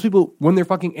 most people, when they're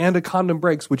fucking and a condom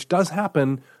breaks, which does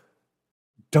happen,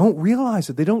 don't realize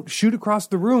it. They don't shoot across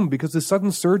the room because the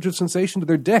sudden surge of sensation to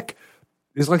their dick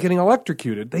is like getting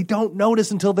electrocuted. They don't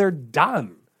notice until they're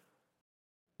done.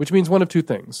 Which means one of two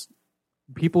things.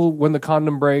 People, when the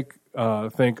condom break,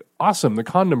 think, awesome, the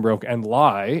condom broke, and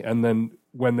lie. And then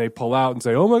when they pull out and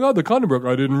say, oh my God, the condom broke,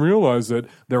 I didn't realize it,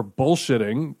 they're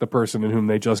bullshitting the person in whom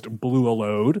they just blew a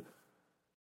load.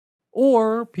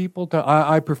 Or people,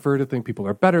 I prefer to think people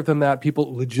are better than that.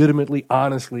 People legitimately,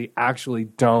 honestly, actually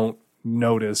don't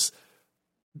notice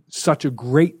such a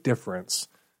great difference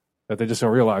that they just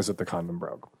don't realize that the condom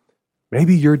broke.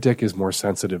 Maybe your dick is more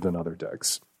sensitive than other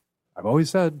dicks. I've always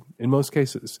said, in most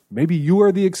cases, maybe you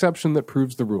are the exception that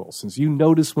proves the rule, since you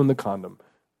notice when the condom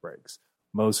breaks.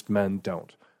 Most men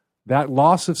don't. That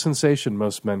loss of sensation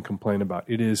most men complain about,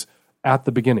 it is at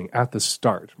the beginning, at the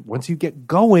start. Once you get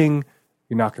going,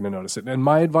 you're not going to notice it. And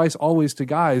my advice always to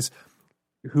guys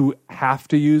who have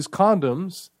to use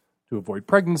condoms to avoid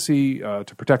pregnancy,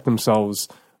 to protect themselves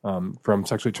from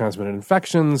sexually transmitted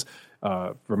infections,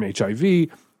 from HIV,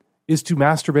 is to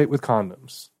masturbate with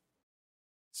condoms.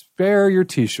 Spare your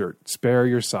t-shirt, spare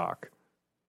your sock,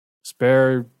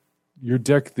 spare your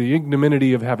dick the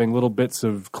ignominy of having little bits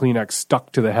of Kleenex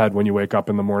stuck to the head when you wake up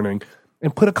in the morning,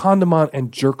 and put a condom on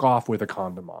and jerk off with a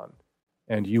condom on.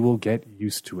 And you will get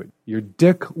used to it. Your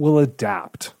dick will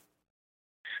adapt.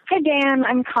 Hi, Dan.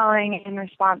 I'm calling in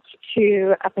response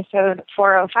to episode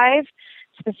 405,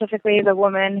 specifically the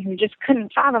woman who just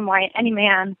couldn't fathom why any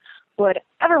man would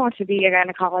ever want to be a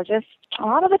gynecologist. A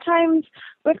lot of the times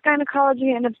with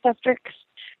gynecology and obstetrics,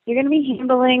 you're going to be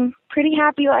handling pretty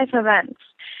happy life events.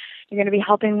 You're going to be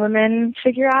helping women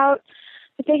figure out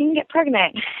if they can get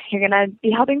pregnant. You're going to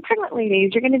be helping pregnant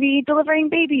ladies. You're going to be delivering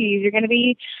babies. You're going to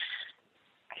be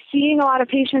seeing a lot of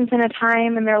patients in a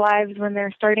time in their lives when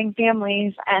they're starting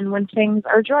families and when things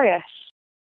are joyous.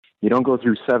 You don't go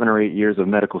through 7 or 8 years of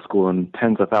medical school and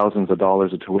tens of thousands of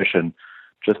dollars of tuition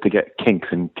just to get kinks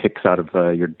and kicks out of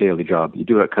your daily job. You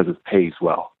do it because it pays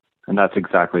well. And that's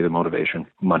exactly the motivation,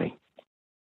 money.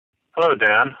 Hello,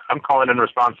 Dan. I'm calling in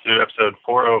response to episode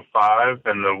 405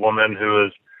 and the woman who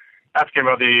is asking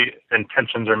about the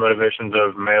intentions or motivations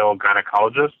of male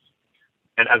gynecologists.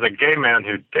 And as a gay man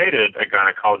who dated a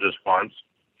gynecologist once,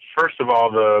 first of all,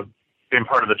 being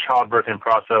part of the childbirthing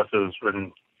process is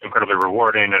incredibly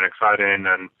rewarding and exciting,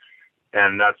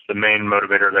 and that's the main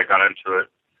motivator that got into it.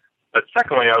 But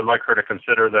secondly, I would like her to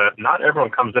consider that not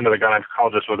everyone comes into the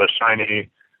gynecologist with a shiny,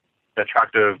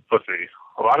 attractive pussy.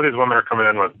 A lot of these women are coming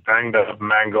in with banged up,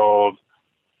 mangled,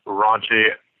 raunchy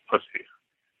pussy.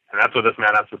 And that's what this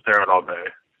man has to stare at all day.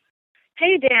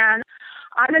 Hey, Dan.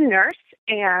 I'm a nurse,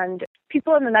 and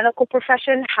people in the medical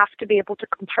profession have to be able to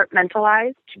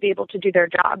compartmentalize to be able to do their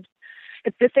jobs.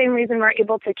 It's the same reason we're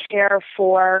able to care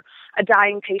for a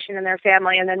dying patient and their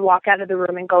family and then walk out of the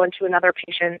room and go into another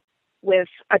patient with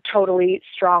a totally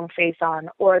strong face on,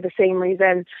 or the same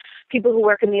reason people who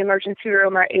work in the emergency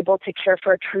room are able to care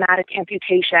for a traumatic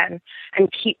amputation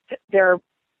and keep their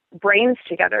brains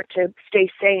together to stay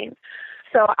sane.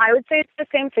 So I would say it's the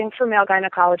same thing for male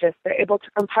gynecologists. They're able to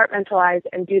compartmentalize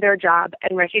and do their job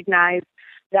and recognize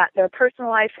that their personal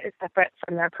life is separate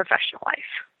from their professional life.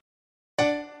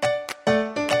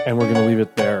 And we're going to leave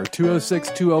it there.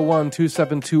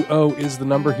 206-201-2720 is the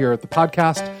number here at the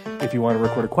podcast. If you want to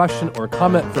record a question or a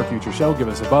comment for a future show, give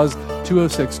us a buzz,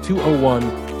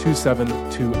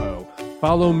 206-201-2720.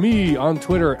 Follow me on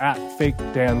Twitter at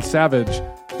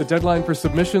FakeDanSavage. The deadline for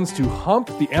submissions to Hump,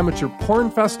 the amateur porn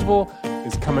festival,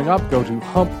 is coming up. Go to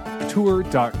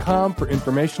humptour.com for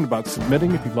information about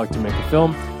submitting if you'd like to make a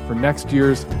film for next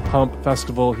year's Hump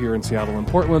Festival here in Seattle and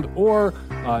Portland, or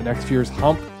next year's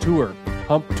Hump Tour,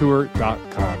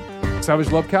 humptour.com. Savage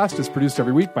Lovecast is produced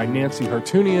every week by Nancy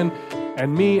Hartunian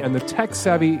and me and the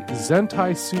tech-savvy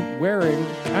Zentai suit-wearing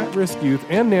at-risk youth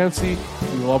and Nancy.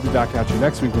 We will all be back at you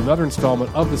next week with another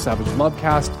installment of the Savage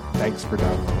Lovecast. Thanks for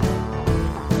downloading.